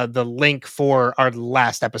link for our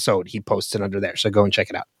last episode. He posted under there, so go and check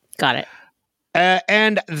it out. Got it.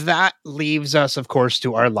 And that leaves us, of course,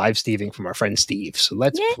 to our live Steving from our friend Steve. So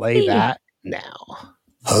let's play that now.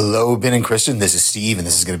 Hello, Ben and Kristen. This is Steve, and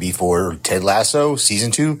this is going to be for Ted Lasso,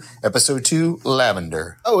 Season 2, Episode 2,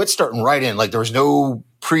 Lavender. Oh, it's starting right in. Like, there was no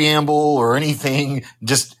preamble or anything.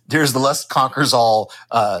 Just, there's the Lust Conquers All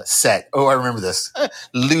set. Oh, I remember this.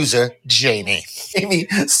 Loser Jamie. Jamie,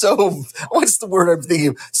 so, what's the word I'm thinking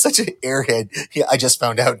of? Such an airhead. Yeah, I just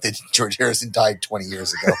found out that George Harrison died 20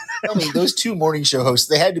 years ago. I mean, those two morning show hosts,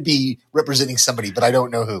 they had to be representing somebody, but I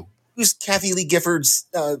don't know who. Who's Kathy Lee Gifford's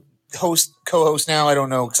co-host now? I don't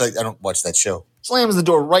know, because I don't watch that show. Slams the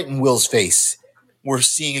door right in Will's face. We're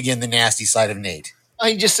seeing again the nasty side of Nate.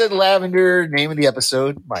 I just said Lavender, name of the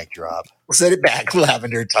episode, mic drop. We'll set it back,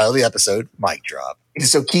 Lavender, title of the episode, mic drop. And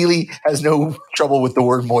so Keeley has no trouble with the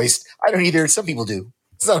word moist. I don't either. Some people do.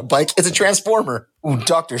 It's not a bike, it's a transformer. Ooh,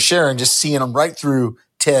 Dr. Sharon just seeing him right through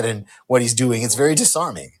Ted and what he's doing. It's very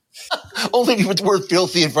disarming. Only with the word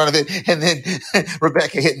filthy in front of it, and then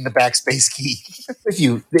Rebecca hitting the backspace key.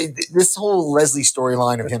 This whole Leslie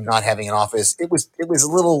storyline of him not having an office, it was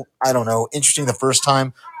a little, I don't know, interesting the first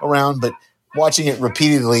time around, but watching it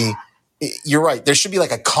repeatedly, you're right. There should be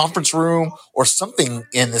like a conference room or something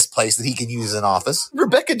in this place that he can use as an office.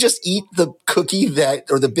 Rebecca just eat the cookie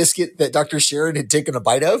or the biscuit that Dr. Sharon had taken a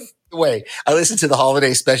bite of. Way I listened to the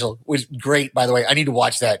holiday special, which was great, by the way. I need to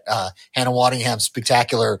watch that Hannah Waddingham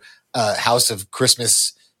spectacular House of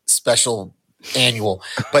Christmas special annual.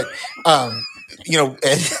 But Ben,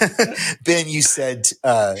 you said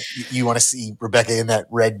you want to see Rebecca in that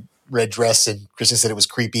red dress, and Kristen said it was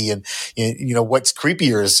creepy. And what's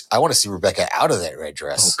creepier is I want to see Rebecca out of that red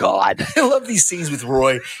dress. Oh God, I love these scenes with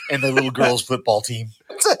Roy and the little girls' football team.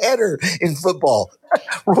 It's a header in football.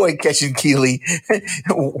 Roy catching Keeley,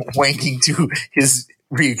 wanking to his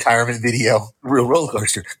retirement video. Real roller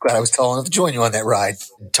coaster. Glad I was tall enough to join you on that ride.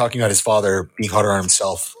 Talking about his father being harder on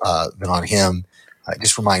himself than on him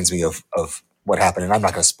just reminds me of what happened. And I'm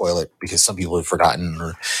not going to spoil it because some people have forgotten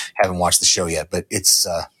or haven't watched the show yet. But it's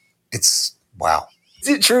wow. Is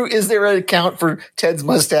it true? Is there an account for Ted's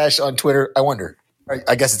mustache on Twitter? I wonder.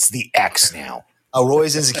 I guess it's the X now.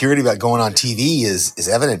 Roy's insecurity about going on TV is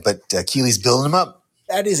evident, but Keeley's building him up.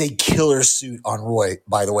 That is a killer suit on Roy,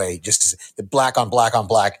 by the way. Just the black on black on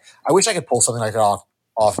black. I wish I could pull something like that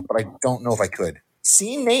off, but I don't know if I could.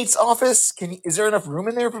 See Nate's office? Is there enough room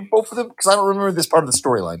in there for both of them? Because I don't remember this part of the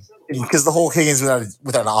storyline. Because the whole Higgins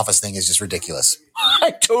without an office thing is just ridiculous.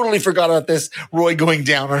 I totally forgot about this. Roy going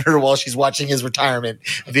down on her while she's watching his retirement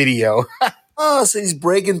video. Oh, so he's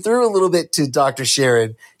breaking through a little bit to Dr.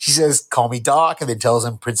 Sharon. She says, "Call me Doc," and then tells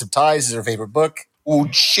him Prince of Ties is her favorite book. Ooh,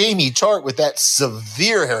 Jamie Tart with that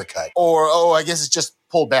severe haircut. Or, I guess it's just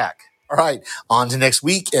pulled back. All right, on to next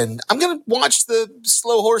week. And I'm going to watch the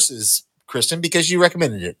Slow Horses, Kristen, because you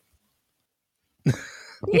recommended it.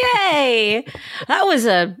 Yay! That was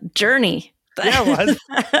a journey. Yeah, it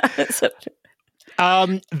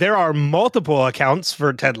was. There are multiple accounts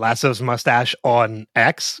for Ted Lasso's mustache on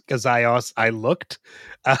X because I looked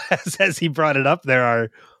as he brought it up. There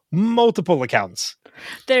are multiple accounts.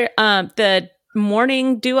 There, the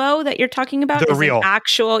morning duo that you're talking about is real.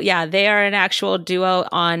 They are an actual duo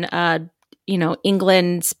on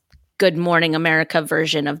England's Good Morning America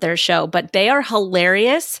version of their show, but they are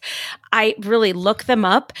hilarious. I really look them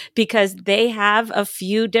up because they have a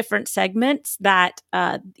few different segments that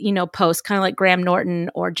post, kind of like Graham Norton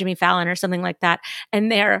or Jimmy Fallon or something like that,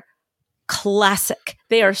 and they're classic.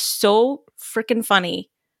 They are so freaking funny.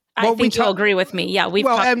 Well, I think you'll agree with me. Yeah, we've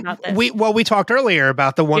talked about this. We talked earlier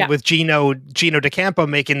about the one with Gino DeCampo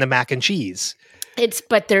making the mac and cheese.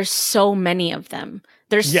 But there's so many of them.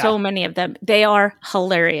 So many of them. They are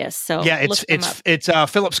hilarious. So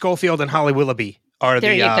it's Philip Schofield and Holly Willoughby are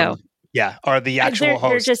there you go. Yeah, are the actual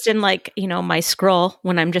hosts. They're just in like, my scroll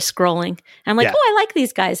when I'm just scrolling. I'm like, I like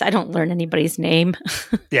these guys. I don't learn anybody's name.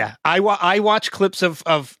 Yeah, I watch clips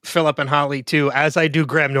of Philip and Holly too, as I do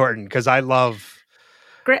Graham Norton, because I love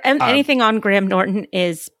anything on Graham Norton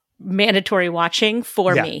is mandatory watching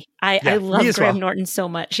for me. I love Graham Norton so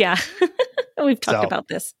much. Yeah, we've talked about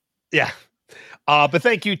this. Yeah. But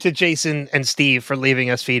thank you to Jason and Steve for leaving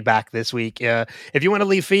us feedback this week. If you want to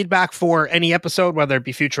leave feedback for any episode, whether it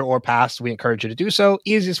be future or past, we encourage you to do so.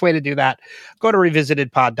 Easiest way to do that, go to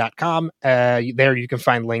revisitedpod.com. There you can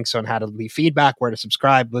find links on how to leave feedback, where to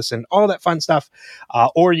subscribe, listen, all that fun stuff.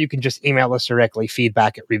 Or you can just email us directly,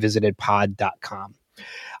 feedback@revisitedpod.com.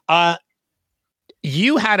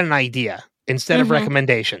 You had an idea. Instead of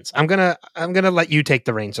recommendations, I'm gonna let you take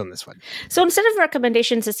the reins on this one. So instead of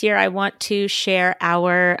recommendations this year, I want to share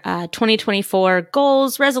our 2024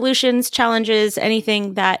 goals, resolutions, challenges,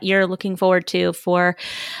 anything that you're looking forward to for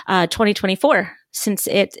 2024. Since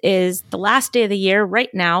it is the last day of the year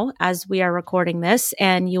right now, as we are recording this,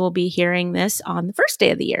 and you will be hearing this on the first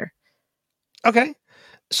day of the year. Okay.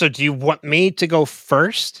 So do you want me to go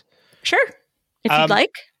first? Sure, if you'd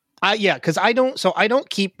like. Because I don't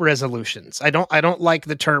keep resolutions. I don't like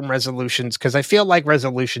the term resolutions because I feel like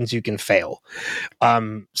resolutions you can fail.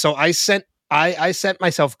 So I set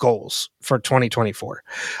myself goals for 2024,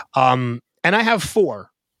 and I have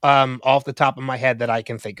 4 off the top of my head that I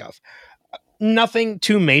can think of. Nothing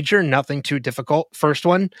too major, nothing too difficult. First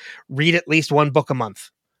one: read at least 1 book a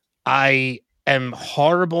month. I am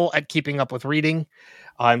horrible at keeping up with reading.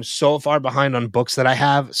 I'm so far behind on books that I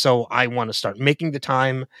have, so I want to start making the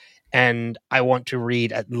time, and I want to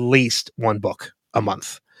read at least 1 book a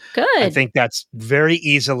month. Good. I think that's very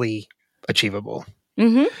easily achievable.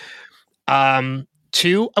 2, I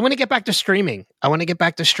want to get back to streaming. I want to get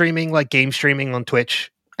back to streaming, like game streaming on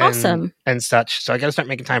Twitch and such. So I got to start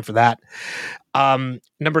making time for that.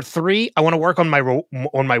 Number 3, I want to work on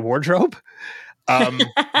my wardrobe.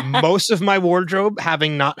 Most of my wardrobe,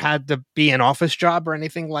 having not had to be an office job or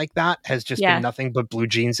anything like that, has just been nothing but blue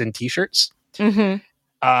jeans and t-shirts. And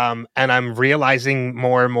I'm realizing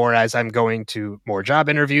more and more as I'm going to more job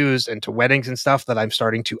interviews and to weddings and stuff that I'm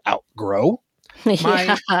starting to outgrow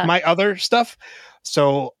my other stuff.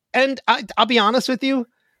 So, and I'll be honest with you,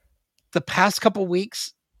 the past couple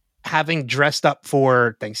weeks, having dressed up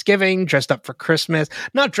for Thanksgiving, dressed up for Christmas,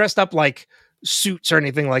 not dressed up like suits or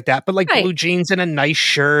anything like that, but like blue jeans and a nice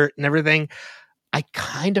shirt and everything, I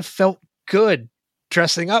kind of felt good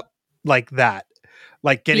dressing up like that,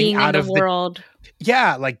 like getting being out in of the world.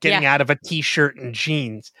 Getting out of a t-shirt and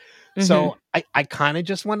jeans. So I kind of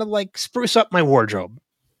just want to like spruce up my wardrobe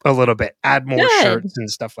a little bit, add more shirts and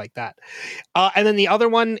stuff like that. And then the other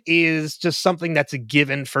one is just something that's a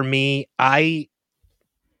given for me.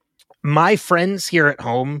 My friends here at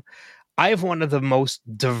home, I have one of the most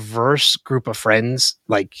diverse group of friends.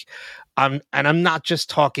 Like, and I'm not just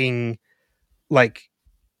talking like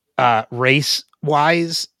race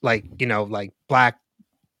wise, like, like black,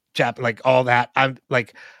 Jap, like all that. I'm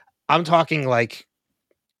talking like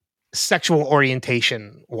sexual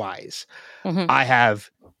orientation wise. I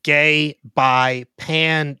have gay, bi,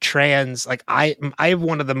 pan, trans. Like I have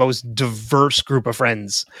one of the most diverse group of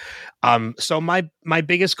friends. So my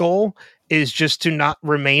biggest goal is just to not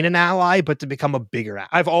remain an ally, but to become a bigger.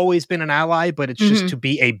 I've always been an ally, but it's just to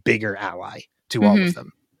be a bigger ally to all of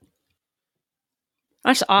them.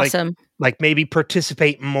 That's awesome. Like maybe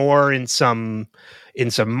participate more in some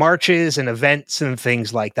marches and events and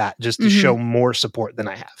things like that, just to show more support than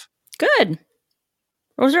I have. Good.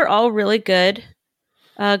 Those are all really good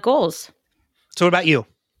goals. So what about you?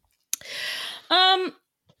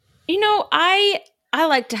 I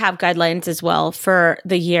like to have guidelines as well for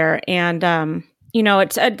the year. And,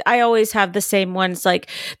 I always have the same ones. Like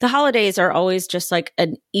the holidays are always just like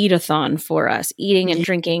an eat-a-thon for us, eating and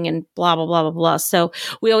drinking and blah, blah, blah, blah, blah. So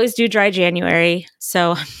we always do dry January.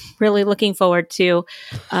 So I'm really looking forward to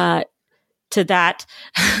that.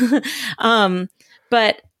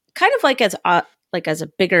 But kind of like as a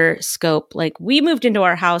bigger scope, like we moved into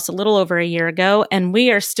our house a little over a year ago and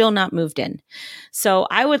we are still not moved in. So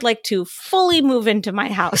I would like to fully move into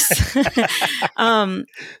my house.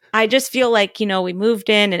 I just feel like, we moved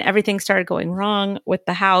in and everything started going wrong with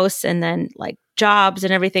the house, and then like jobs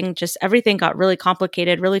and everything got really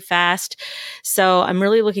complicated really fast. So I'm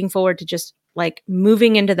really looking forward to just like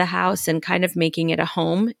moving into the house and kind of making it a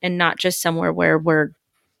home and not just somewhere where we're,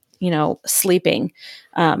 sleeping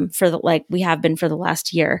like we have been for the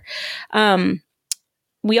last year. I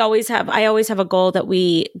always have a goal that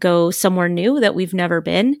we go somewhere new that we've never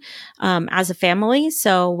been as a family.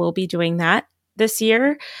 So we'll be doing that this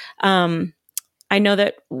year. I know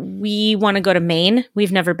that we want to go to Maine.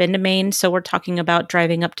 We've never been to Maine. So we're talking about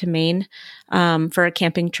driving up to Maine for a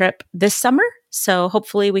camping trip this summer. So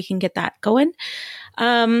hopefully we can get that going.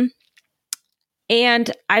 And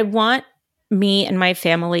I want me and my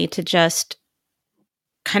family to just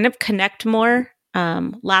kind of connect more,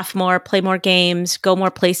 laugh more, play more games, go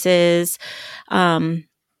more places,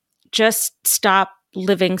 just stop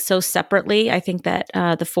living so separately. I think that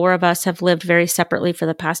the four of us have lived very separately for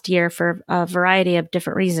the past year for a variety of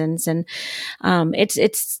different reasons. And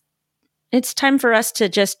it's time for us to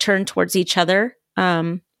just turn towards each other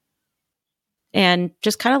and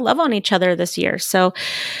just kind of love on each other this year. So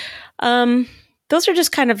those are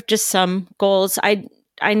just kind of just some goals. I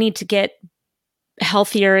need to get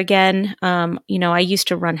healthier again. I used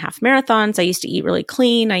to run half marathons. I used to eat really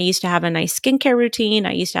clean. I used to have a nice skincare routine.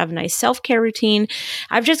 I used to have a nice self-care routine.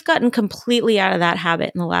 I've just gotten completely out of that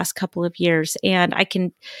habit in the last couple of years. And I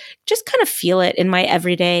can just kind of feel it in my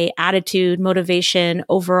everyday attitude, motivation,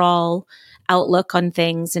 overall outlook on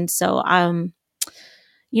things. And so, I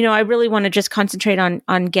really want to just concentrate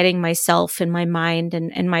on getting myself and my mind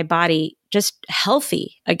and my body just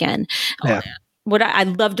healthy again. Yeah.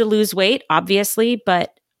 I'd love to lose weight, obviously,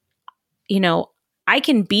 but I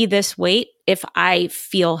can be this weight if I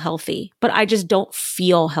feel healthy, but I just don't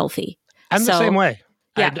feel healthy. I'm the same way.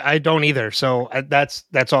 Yeah. I don't either. So that's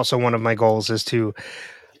also one of my goals is to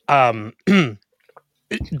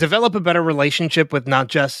develop a better relationship with not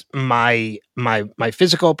just my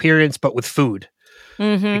physical appearance, but with food.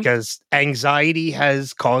 Mm-hmm. Because anxiety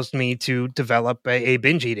has caused me to develop a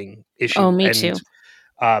binge eating issue. Oh, me too.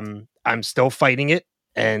 I'm still fighting it,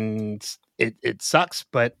 and it sucks.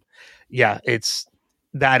 But yeah,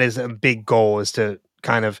 that is a big goal, is to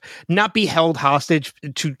kind of not be held hostage,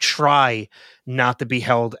 to try not to be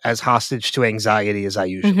held as hostage to anxiety as I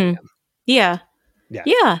usually am. Yeah.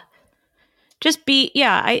 Just be,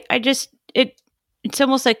 it's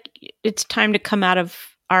almost like it's time to come out of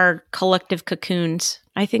our collective cocoons.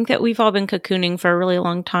 I think that we've all been cocooning for a really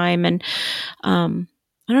long time. And I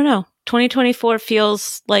don't know, 2024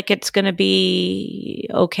 feels like it's going to be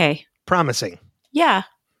okay. Promising. Yeah.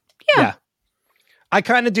 I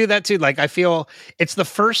kind of do that too. Like, I feel it's the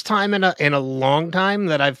first time in a long time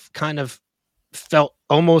that I've kind of felt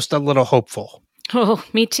almost a little hopeful. Oh,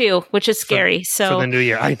 me too, which is scary. For the new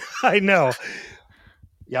year. I know.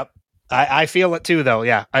 Yep. I feel it too, though.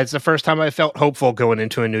 Yeah. It's the first time I felt hopeful going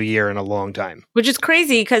into a new year in a long time. Which is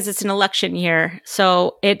crazy because it's an election year.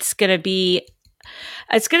 So it's going to be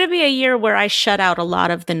a year where I shut out a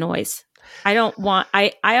lot of the noise. I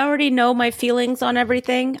already know my feelings on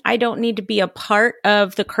everything. I don't need to be a part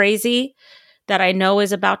of the crazy that I know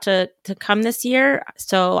is about to come this year.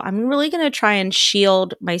 So I'm really going to try and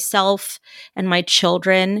shield myself and my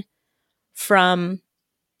children from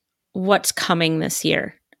what's coming this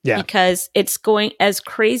year. Yeah. Because it's going, as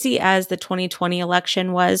crazy as the 2020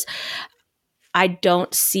 election was, I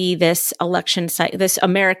don't see this this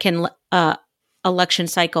American election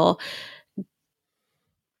cycle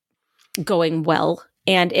going well.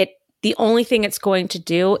 And the only thing it's going to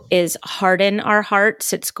do is harden our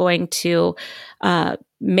hearts. It's going to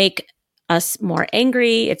make us more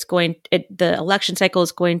angry. The election cycle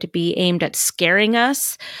is going to be aimed at scaring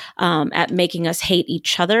us, at making us hate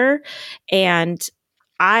each other. And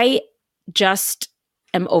I just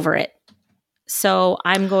am over it. So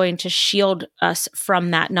I'm going to shield us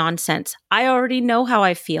from that nonsense. I already know how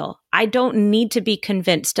I feel. I don't need to be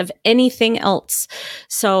convinced of anything else.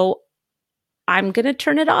 So I'm going to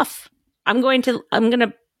turn it off. I'm going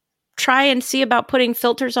to try and see about putting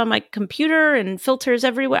filters on my computer and filters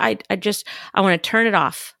everywhere. I want to turn it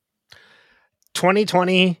off.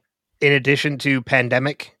 2020, in addition to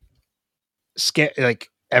pandemic, like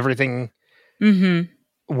everything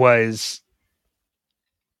was,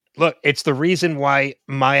 look, it's the reason why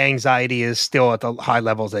my anxiety is still at the high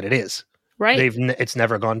levels that it is. Right. It's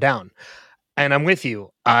never gone down. And I'm with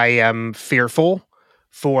you. I am fearful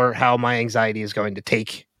for how my anxiety is going to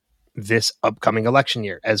take this upcoming election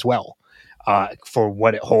year as well, for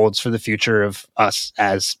what it holds for the future of us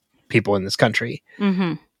as people in this country.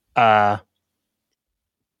 Mm-hmm.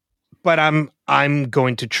 But I'm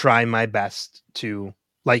going to try my best to,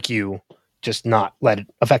 like you, just not let it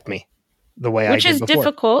affect me the way I did before. Which is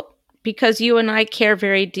difficult because you and I care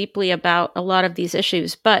very deeply about a lot of these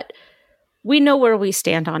issues, but we know where we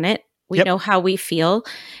stand on it. We know how we feel.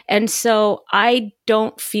 And so I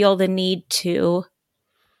don't feel the need to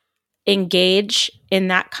engage in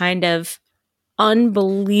that kind of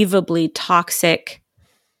unbelievably toxic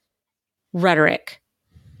rhetoric.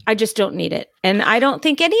 I just don't need it. And I don't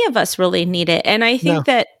think any of us really need it. And I think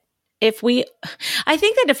that if we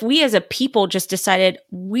as a people just decided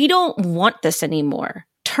we don't want this anymore,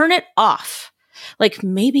 turn it off, like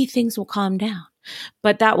maybe things will calm down.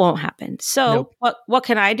 But that won't happen. So what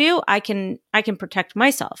can I do? I can protect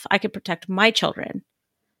myself. I can protect my children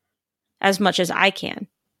as much as I can.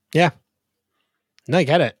 Yeah. No, I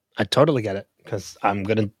get it. I totally get it, because I'm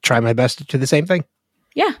going to try my best to do the same thing.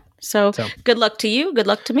 Yeah. So good luck to you. Good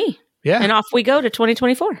luck to me. Yeah. And off we go to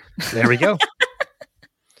 2024. There we go.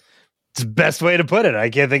 It's the best way to put it. I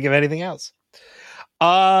can't think of anything else.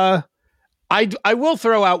 I will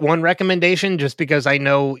throw out one recommendation just because I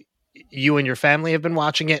know you and your family have been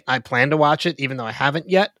watching it. I plan to watch it, even though I haven't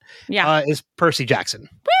yet. Yeah. Is Percy Jackson.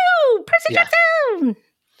 Woo! Percy Jackson!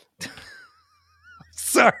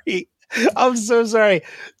 Sorry. I'm so sorry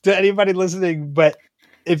to anybody listening, but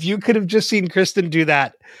if you could have just seen Kristen do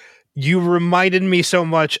that, you reminded me so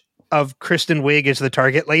much of Kristen Wiig as the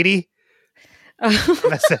Target lady. From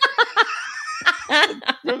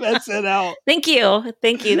SNL. Thank you.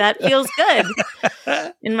 That feels good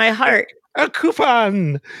in my heart. A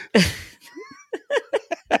coupon.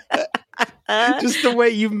 Just the way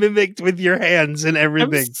you mimicked with your hands and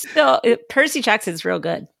everything. Percy Jackson's real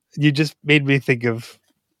good. You just made me think of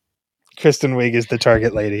Kristen Wiig as the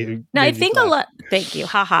Target lady. Now, I think a lot. Thank you.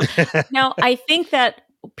 Haha. Now, I think that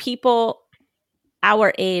people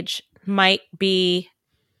our age might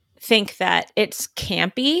think that it's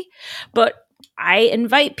campy, but I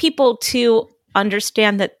invite people to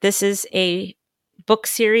understand that this is a book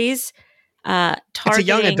series. It's a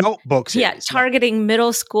young adult book series. Yeah, targeting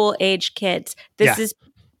middle school age kids. This is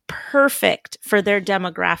perfect for their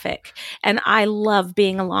demographic. And I love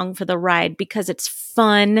being along for the ride because it's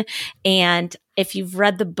fun. And if you've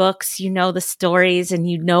read the books, you know the stories and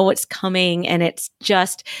you know what's coming. And it's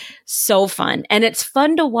just so fun. And it's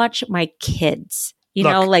fun to watch my kids,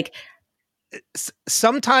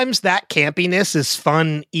 sometimes that campiness is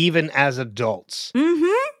fun even as adults.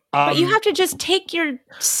 Mm-hmm. But you have to just take your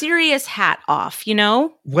serious hat off,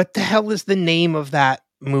 What the hell is the name of that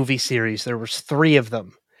movie series? There was 3 of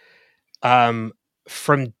them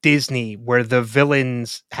from Disney where the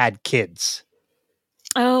villains had kids.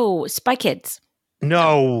 Oh, Spy Kids.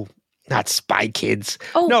 No, not Spy Kids.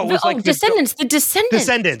 Oh, no, it was like Descendants. The Descendants.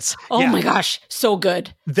 Descendants. Oh my gosh, so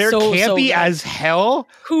good. They're campy as hell.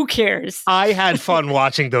 Who cares? I had fun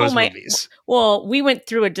watching those movies. Well, we went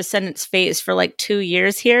through a Descendants phase for like 2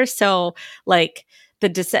 years here, so like the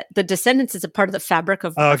Descendants is a part of the fabric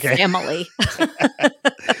of our family.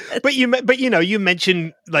 But you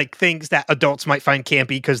mentioned like things that adults might find campy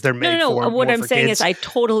because they're made for. What I'm saying kids. is, I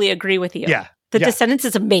totally agree with you. Yeah. The Descendants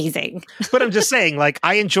is amazing. But I'm just saying, like,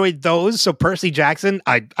 I enjoyed those. So Percy Jackson,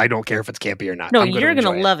 I don't care if it's campy or not. No, you're going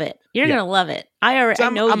to love it. You're going to love it. I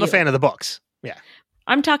know I'm a fan of the books. Yeah.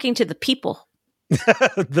 I'm talking to the people.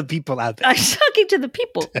 The people out there. I'm talking to the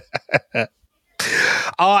people.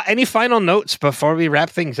 Any final notes before we wrap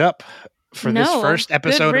things up for this first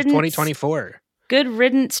episode of 2024? Good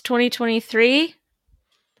riddance 2023.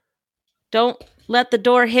 Don't let the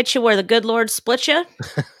door hit you where the good Lord split you.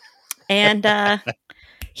 And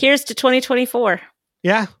here's to 2024.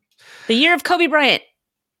 Yeah. The year of Kobe Bryant.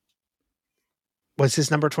 Was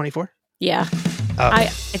his number 24? Yeah.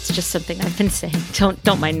 It's just something I've been saying.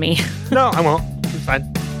 Don't mind me. No, I won't. It's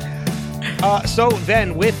fine. So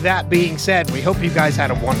then, with that being said, we hope you guys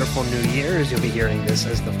had a wonderful new year, as you'll be hearing this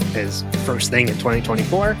as first thing in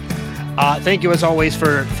 2024. Thank you, as always,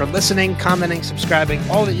 for listening, commenting, subscribing,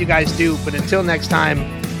 all that you guys do. But until next time,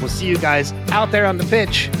 we'll see you guys out there on the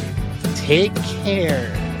pitch. Take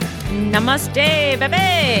care. Namaste,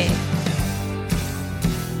 baby.